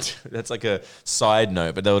that's like a side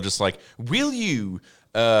note. But they were just like, "Will you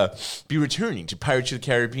be returning to Pirates of the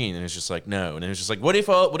Caribbean?" And it's just like, no. And then it's just like, what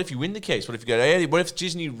if you win the case? What if you go? What if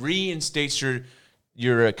Disney reinstates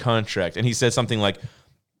your contract? And he said something like,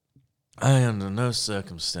 "I under no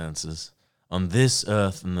circumstances on this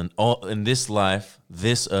earth and then in this life,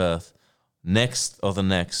 this earth, next or the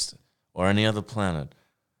next, or any other planet,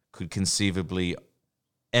 could conceivably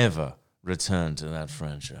ever return to that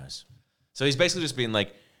franchise." So he's basically just been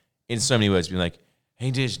like, in so many words, being like, "Hey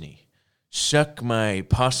Disney, suck my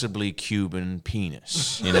possibly Cuban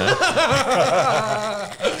penis," you know?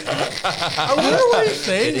 I wonder why he's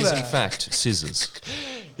saying It is in that. fact scissors.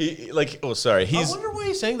 He's I wonder why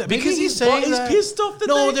he's saying that. Because Maybe he's saying he's that. pissed off that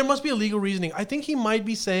No, they- there must be a legal reasoning. I think he might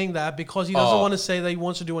be saying that because he doesn't want to say that he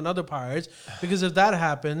wants to do another Pirates. Because if that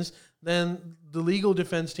happens, then the legal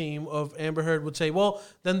defense team of Amber Heard would say, well,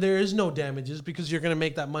 then there is no damages because you're going to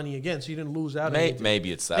make that money again, so you didn't lose out. anything.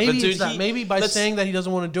 Maybe it's that. Maybe But dude, it's that. he- Maybe by let's- saying that he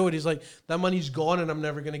doesn't want to do it, he's like, that money's gone and I'm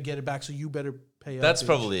never going to get it back, so you better pay up. That's bitch."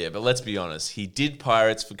 probably it. But let's be honest. He did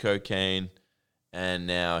Pirates for cocaine, and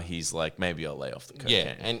now he's like, maybe I'll lay off the cocaine.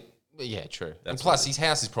 Yeah, and yeah, true. And plus, his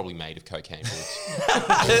house is probably made of cocaine bullets.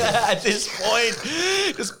 At this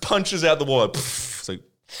point, just punches out the wall. It's like,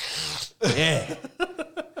 yeah.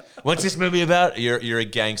 What's this movie about? You're a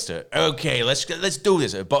gangster. Okay, let's do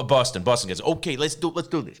this. Boston goes, okay, let's do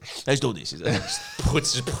this. Let's do this.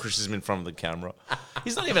 He pushes him in front of the camera.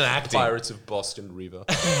 He's not even acting. Pirates of Boston River.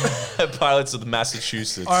 Pirates of the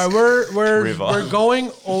Massachusetts. All right, we're River.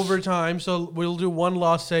 going over time, so we'll do one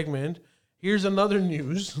last segment. Here's another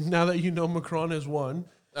news. Now that you know Macron has won,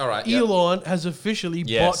 All right. Yep. Elon has officially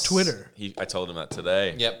bought Twitter. I told him that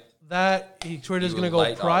today. Yep. that Twitter's You going to were go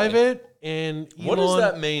late, private, and What does Elon-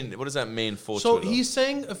 that mean? What does that mean for So Twitter? he's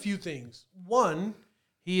saying a few things. One,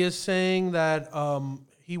 he is saying that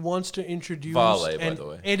he wants to introduce Vale, by an the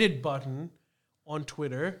way. edit button on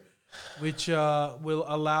Twitter, which will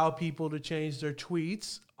allow people to change their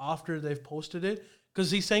tweets after they've posted it. Because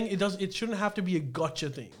he's saying it shouldn't have to be a gotcha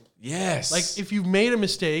thing. Yes. Like if you've made a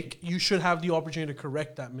mistake, you should have the opportunity to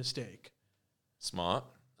correct that mistake. Smart.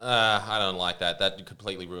 I don't like that. That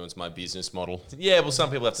completely ruins my business model. Yeah, well, some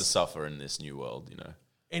people have to suffer in this new world, you know.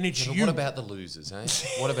 And it's But you. what about the losers, eh?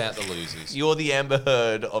 What about the losers? You're the Amber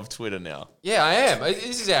Heard of Twitter now. Yeah, I am.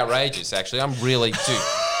 This is outrageous, actually. I'm really... Dude,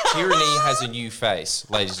 tyranny has a new face,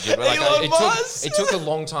 ladies and gentlemen. Elon It Musk. took a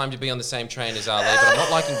long time to be on the same train as Ali, but I'm not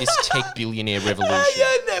liking this tech billionaire revolution.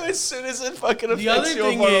 Yeah, no, as soon as it fucking The affects other your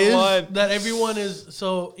thing bottom is line. that everyone is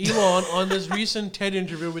so Elon on this recent TED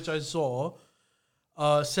interview, which I saw,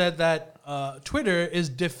 said that Twitter is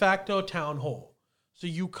de facto town hall. So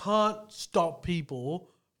you can't stop people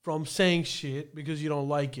from saying shit because you don't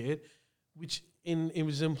like it, which it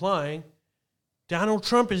was implying Donald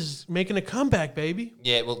Trump is making a comeback, baby.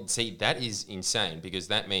 Yeah, well, see, that is insane because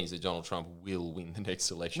that means that Donald Trump will win the next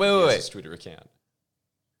election. Wait, if he wait, has wait. his Twitter account.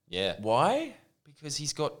 Yeah, Why? because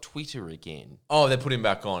he's got Twitter again. Oh, they put him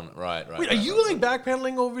back on. Right. Wait, are you like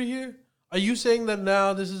backpedaling over here? Are you saying that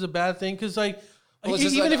now this is a bad thing? Because Well, it's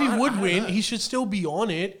just even like, if he I would don't win, know. he should still be on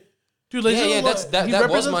it. Dude, like, Yeah, he that was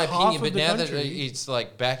represents my half opinion. of But the now that country. it's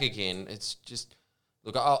like back again, it's just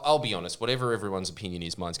look. I'll be honest. Whatever everyone's opinion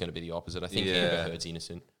is, mine's going to be the opposite. I think Yeah. Amber Heard's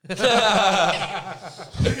innocent.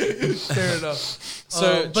 Fair enough.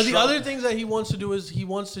 So But the Trump- other things that he wants to do is he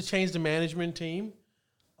wants to change the management team.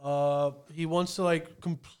 He wants to like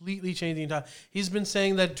completely change the entire. He's been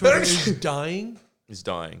saying that Twitter is dying He's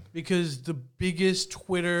dying. because the biggest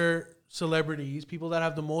Twitter celebrities, people that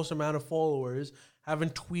have the most amount of followers,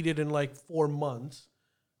 haven't tweeted in like 4 months.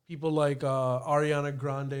 People like Ariana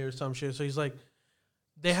Grande or some shit. So he's like,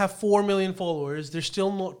 they have 4 million followers. They're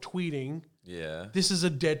still not tweeting. Yeah. This is a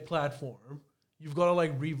dead platform. You've got to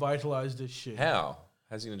like revitalize this shit. How?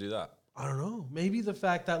 How's he gonna do that? I don't know. Maybe the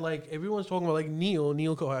fact that like everyone's talking about like Neil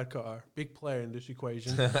Kohadkar, big player in this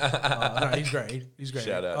equation. No, he's great. He's great.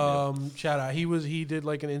 Shout out, Shout out. He did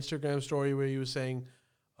like an Instagram story where he was saying,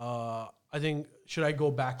 I think should I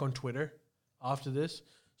go back on Twitter after this?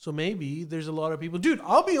 So maybe there's a lot of people. Dude,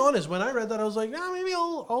 I'll be honest. When I read that, I was like, nah, maybe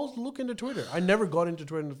I'll look into Twitter. I never got into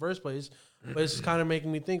Twitter in the first place, but it's kind of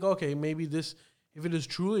making me think, okay, maybe this. If it is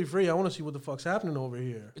truly free, I want to see what the fuck's happening over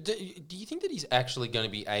here. Do you think that he's actually going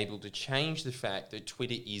to be able to change the fact that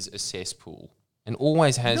Twitter is a cesspool and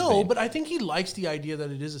always has been? No, but I think he likes the idea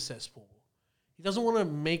that it is a cesspool. He doesn't want to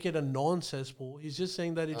make it a non-cesspool. He's just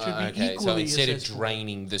saying that it should be okay, equally so a instead of cesspool.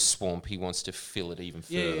 drain the swamp, he wants to fill it even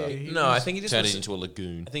Yeah, further. he No, I was- think he just Turn wants it to, into a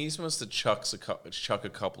lagoon. I think he just wants to chuck a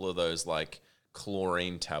couple of those like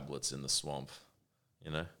chlorine tablets in the swamp.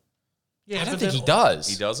 You know. Yeah, I don't but think then- he does.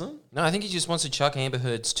 He doesn't. No, I think he just wants to chuck Amber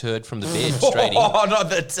Heard's turd from the bed straight in. Oh, not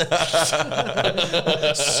that.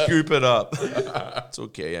 Scoop it up. It's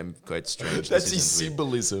okay. I'm quite strange. That's This his isn't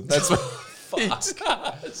weird. symbolism. That's what.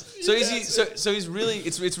 So is he? So he's really.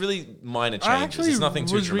 It's really minor changes. actually It's nothing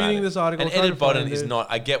too was reading dramatic. this article, An trying edit to button find is it. not.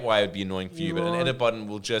 I get why it would be annoying for you, but an Elon. edit button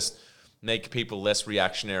will just make people less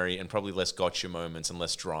reactionary and probably less gotcha moments and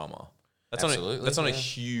less drama. That's Absolutely, not a yeah.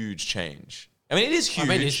 huge change. I mean, it is huge. I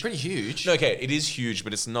mean, it's pretty huge. No, okay, it is huge,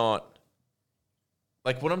 but it's not.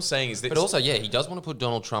 Like what I'm saying is that. But also, yeah, he does want to put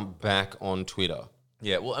Donald Trump back on Twitter.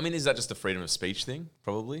 yeah. Well, I mean, is that just a freedom of speech thing?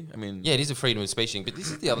 Probably. I mean, Yeah, it is a freedom of speech thing. But this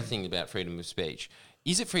is the other thing about freedom of speech.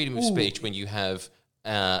 Is it freedom of speech when you have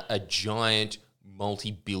a giant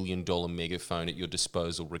multi-billion-dollar megaphone at your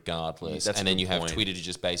disposal regardless, That's a and then good you have point. Twitter to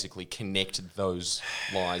just basically connect those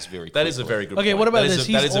lies very quickly? That is a very good. Okay, point. what about That is this?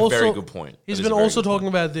 A, that is a very good point. He's That is been a very also good point. talking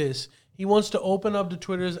about this. He wants to open up the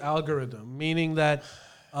Twitter's algorithm, meaning that,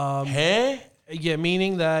 Huh? yeah,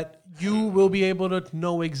 meaning that you will be able to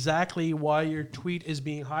know exactly why your tweet is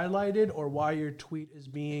being highlighted or why your tweet is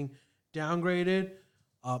being downgraded.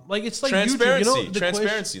 Like it's like YouTube, you know, Transparency. the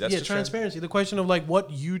Transparency. That's yeah, just transparency. The question of like what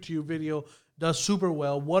YouTube video does super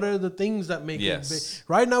well. What are the things that make Yes. it big?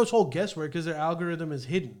 Right now, it's all guesswork because their algorithm is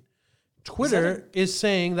hidden. Twitter is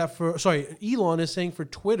saying that Elon is saying for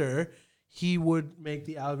Twitter, he would make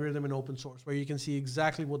the algorithm an open source where you can see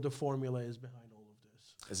exactly what the formula is behind all of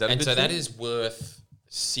this. Is that a And good so thing? that is worth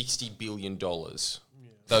 $60 billion.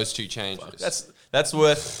 Those two changes. That's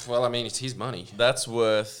worth. Well, I mean, it's his money. That's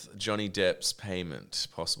worth Johnny Depp's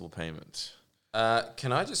possible payment.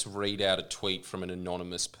 Can I just read out a tweet from an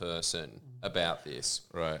anonymous person about this?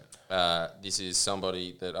 Right. This is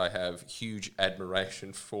somebody that I have huge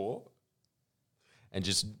admiration for. And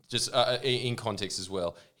just in context as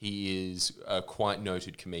well, he is a quite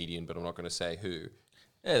noted comedian, but I'm not going to say who.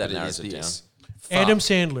 Yeah, that But narrows is it down. this. Adam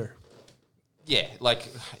Sandler. Yeah, like,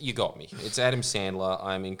 you got me. It's Adam Sandler.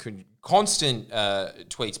 I'm in constant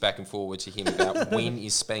tweets back and forward to him about when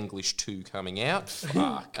is Spanglish 2 coming out.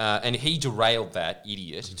 Fuck. And he derailed that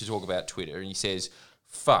idiot to talk about Twitter. And he says,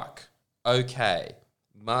 fuck, okay,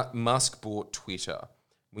 Musk bought Twitter.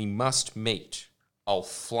 We must meet. I'll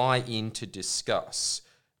fly in to discuss.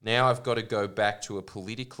 Now I've got to go back to a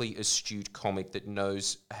politically astute comic that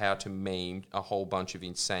knows how to meme a whole bunch of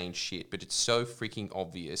insane shit, but it's so freaking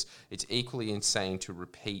obvious. It's equally insane to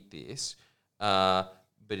repeat this, but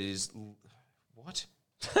it is... What?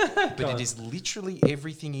 But it is literally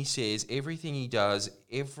everything he says, everything he does,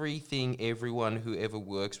 everything everyone who ever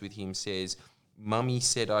works with him says. Mummy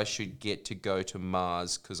said I should get to go to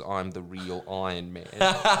Mars because I'm the real Iron Man.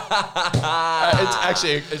 It's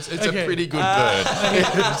actually a pretty good burn. You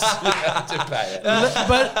have to pay it.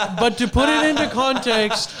 But to put it into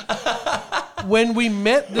context, when we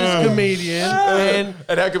met this comedian,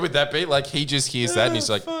 and how good would that be? Like, he just hears that and he's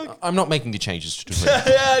like, I'm not making the changes to Twitter.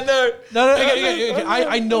 Yeah, no. no,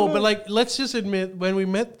 I know, but like, let's just admit, when we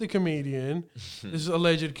met the comedian, this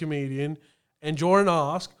alleged comedian, and Jordan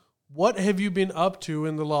asked, what have you been up to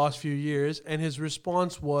in the last few years? And his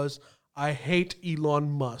response was, I hate Elon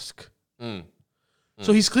Musk.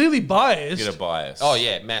 So he's clearly biased. Get a bias. Oh,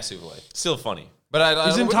 yeah, massively. Still funny. But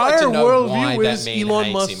His would entire like to know worldview why that is man Elon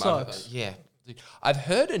hates Musk him. sucks. Yeah. I've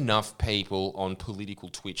heard enough people on political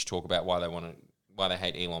Twitch talk about why they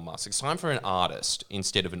hate Elon Musk. It's time for an artist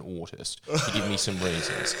instead of an autist to give me some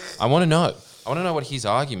reasons. I want to know. what his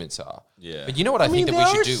arguments are. Yeah. But you know what I think that there we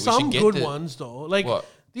should are do? some we should good get ones, though. Like, What?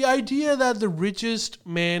 the idea that the richest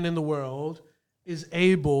man in the world is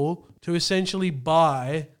able to essentially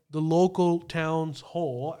buy the local town's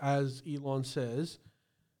whole, as Elon says,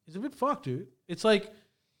 is a bit fucked, dude. It's like,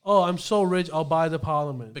 oh, I'm so rich, I'll buy the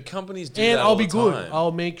parliament. But companies do And that I'll all be the good. time.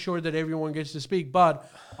 I'll make sure that everyone gets to speak, but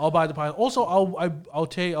I'll buy the parliament. Also,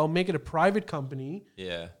 I'll make it a private company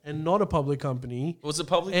Yeah. and not a public company. Was it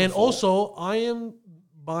public And before? also, I am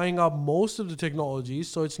buying up most of the technologies,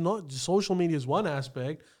 so it's not social media is one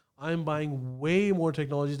aspect. I'm buying way more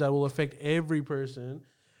technologies that will affect every person.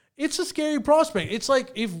 It's a scary prospect. It's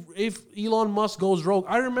like if Elon Musk goes rogue.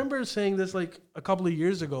 I remember saying this like a couple of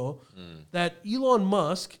years ago that Elon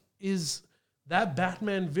Musk is that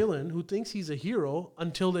Batman villain who thinks he's a hero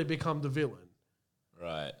until they become the villain.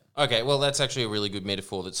 Right. Okay, well, that's actually a really good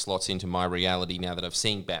metaphor that slots into my reality now that I've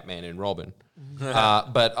seen Batman and Robin.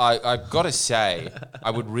 But I've got to say,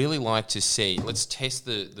 I would really like to see, let's test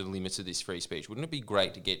the limits of this free speech. Wouldn't it be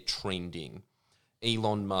great to get trending?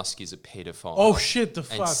 Elon Musk is a pedophile. Oh shit! The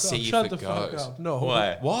fuck up! see if Shut it the fuck goes. up! No.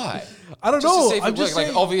 Why? Why? I don't Just to know. see if I'm it just works. saying.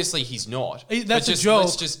 Like, obviously he's not. That's But a just, joke.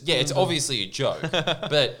 Let's just, yeah, it's obviously a joke.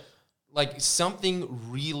 But like something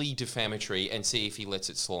really defamatory and see if he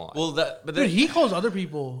lets it slide. Well, but Dude, then, he calls other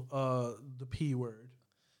people the P word.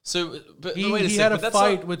 so, but He, wait a he second, had a but that's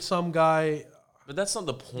fight not, with some guy but that's not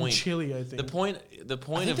the in point. Chile, I think. The point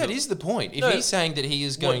I think of that is the point. If No. he's saying that he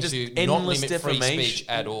is What, going just to not endless limit free defamation speech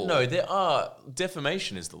at all. No, there are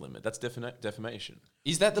defamation is the limit. That's defamation.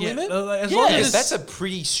 Is that the Yeah, limit? as long as Yes, it's- that's a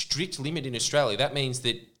pretty strict limit in Australia. That means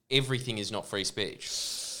that everything is not free speech.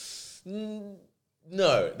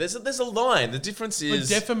 No, there's a line. The difference But is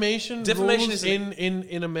defamation defamation rules is-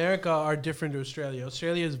 in America are different to Australia.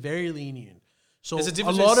 Australia is very lenient. So There's a a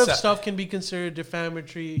difference lot between of stuff can be considered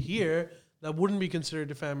defamatory here that wouldn't be considered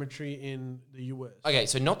defamatory in the US. Okay,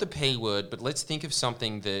 so not the P word, but let's think of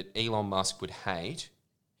something that Elon Musk would hate.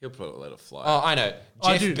 he'll probably let it fly. Oh, I know. Oh,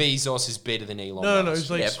 Jeff dude. Bezos is better than Elon No, Musk. it's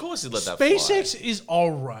like Yeah, of course he'd let that fly. SpaceX is all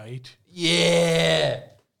right. Yeah.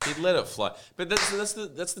 He'd let it fly. But that's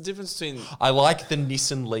the difference between. I like the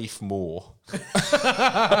Nissan Leaf more. But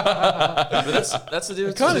that's the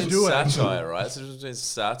difference kinda between do it, actually. satire, right? That's the difference between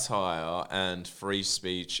satire and free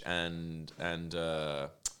speech and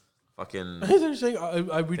fucking. They're saying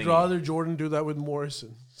I would Thingy. rather Jordan do that with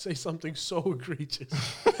Morrison. Say something so egregious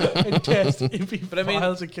and test if he I mean-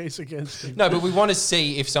 files a case against him. No, but we want to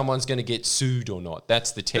see if someone's going to get sued or not.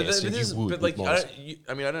 That's the But test, and you would. but with like, Morrison.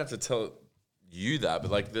 I don't have to tell you that, but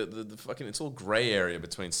like the fucking, it's all grey area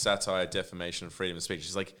between satire, defamation, and freedom of speech.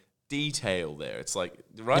 It's like detail there. It's like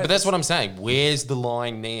right. Yeah, but that's what I'm saying. Where's the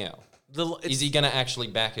line now? it's, Is he going to actually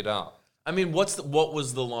back it up? I mean, what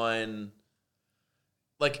was the line?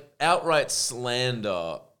 Like outright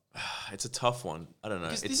slander. It's a tough one. I don't know.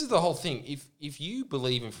 Because this is the whole thing. If you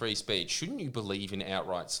believe in free speech, shouldn't you believe in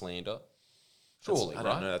outright slander? Surely, I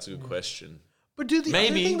right? don't know. That's a good question. But dude, the Maybe,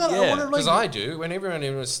 other thing that I yeah. want to Because like, I do. Whenever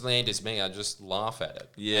anyone slanders me, I just laugh at it.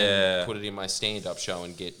 Yeah. And put it in my stand-up show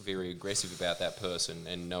and get very aggressive about that person,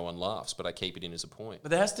 and no one laughs, but I keep it in as a point. But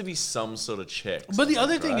there has to be some sort of check. but the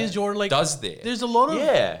other thing is, you're like, Does there? there's a lot of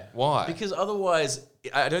Yeah. Why? Because otherwise,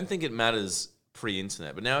 I don't think it matters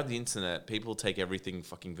pre-internet. But now with the internet, people take everything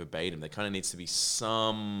fucking verbatim. There kind of needs to be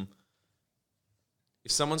some...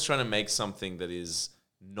 If someone's trying to make something that is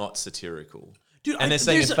not satirical... Dude, And they're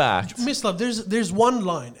saying there's a fact. Miss Love, there's one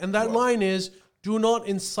line, and that line is, do not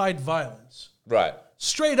incite violence. Right.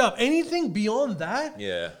 Straight up. Anything beyond that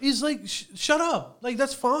Yeah. is like, shut up. Like,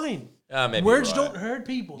 that's fine. Maybe Words you're right. don't hurt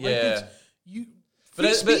people. Yeah. Like, it's, you, But free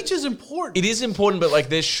it- but speech is important. It is important, but like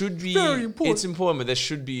there should be... Very important. It's important, but there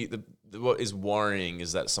should be... what is worrying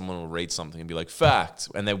is that someone will read something and be like, fact,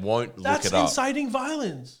 and they won't That's look it up. inciting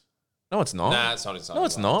violence. No, it's not. Nah, it's not inside. No,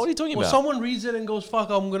 it's not. What are you talking Well, about? someone reads it and goes, fuck,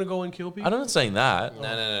 I'm going to go and kill people. I'm not saying that.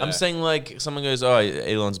 No. I'm saying like someone goes, "Oh,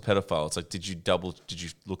 Elon's a pedophile." It's like, did you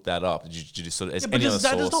look that up? Did you sort of? Yeah, but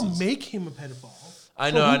that does not make him a pedophile. I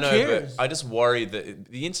So know, who I know, cares? but I just worry that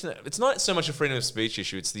the internet. It's not so much a freedom of speech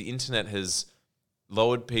issue. It's the internet has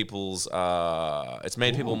lowered people's. It's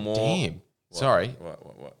made people more. Damn. Sorry.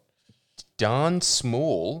 What? Dan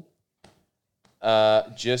Small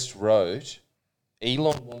just wrote,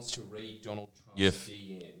 Elon wants to read Donald Trump's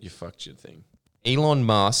DMs. You fucked your thing. Elon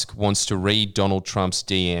Musk wants to read Donald Trump's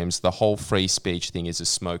DMs. The whole free speech thing is a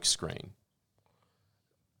smokescreen.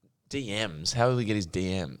 DMs. How will he get his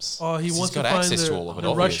DMs? Oh, he He's wants to got find access to all of it,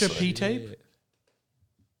 the Russia obviously. P-tape?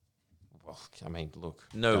 Well, I mean, look.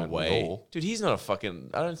 No don't we way, all? dude. He's not a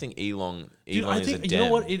fucking. I don't think Elon. Dude, Elon I is think, a you know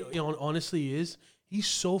what dem. it honestly is? He's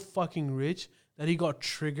so fucking rich that he got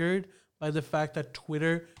triggered by the fact that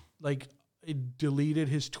Twitter, like, it deleted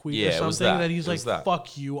his tweet Yeah, or it was something. that. That he's It like, was that.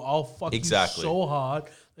 fuck you. I'll fuck Exactly. you so hard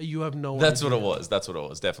that you have no That's idea. what it was. That's what it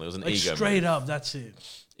was. Definitely, it was an Like, ego straight move. up, that's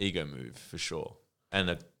it. Ego move for sure, and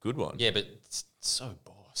a good one. Yeah, but it's so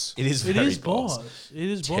boss. it is. It Very is boss. It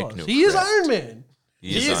is boss. Technocrat. He is Iron Man.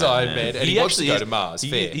 He is Iron Man, and he wants to go to Mars,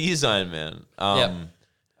 fair. He is Iron Man. Yep.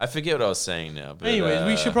 I forget what I was saying now. But, Anyways,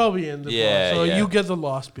 we should probably end the yeah, pod. So yeah. you get the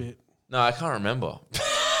last bit. No, I can't remember.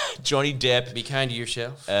 Johnny Depp. Be kind to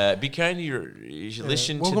yourself. Be kind to your. You should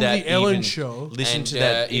listen to Welcome to that. the Ellen even- Show. Listen And to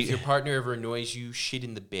that. if your partner ever annoys you, shit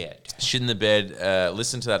in the bed. Shit in the bed.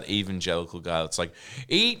 Listen to that evangelical guy that's like,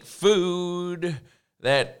 eat food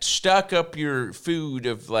that stuck up your food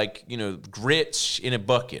of like, grits in a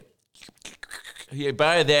bucket. Yeah,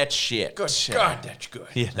 buy that shit. God, that's good.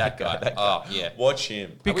 Yeah, that guy. Oh, yeah. Watch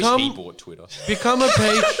him. I wish Become- he bought Twitter. Become a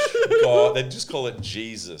page. God, they'd just call it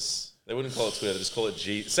Jesus. They wouldn't call it Twitter. They just call it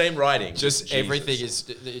Jesus. Same writing. Just Jesus.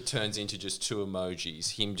 everything it turns into just two emojis.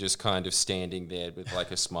 Him just kind of standing there with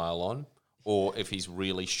like a smile on. Or if he's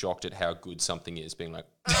really shocked at how good something is, being like,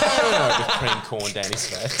 with cream corn down his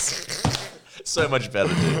face. So much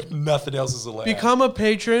better, dude. Nothing else is allowed. Become a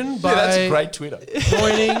patron by that's a great Twitter.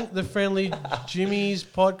 joining the Friendly Jimmy's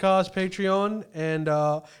podcast Patreon and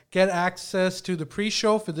get access to the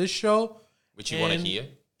pre-show for this show. Which you want to And- hear.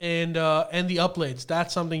 And the uploads.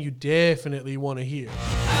 That's something you definitely want to hear.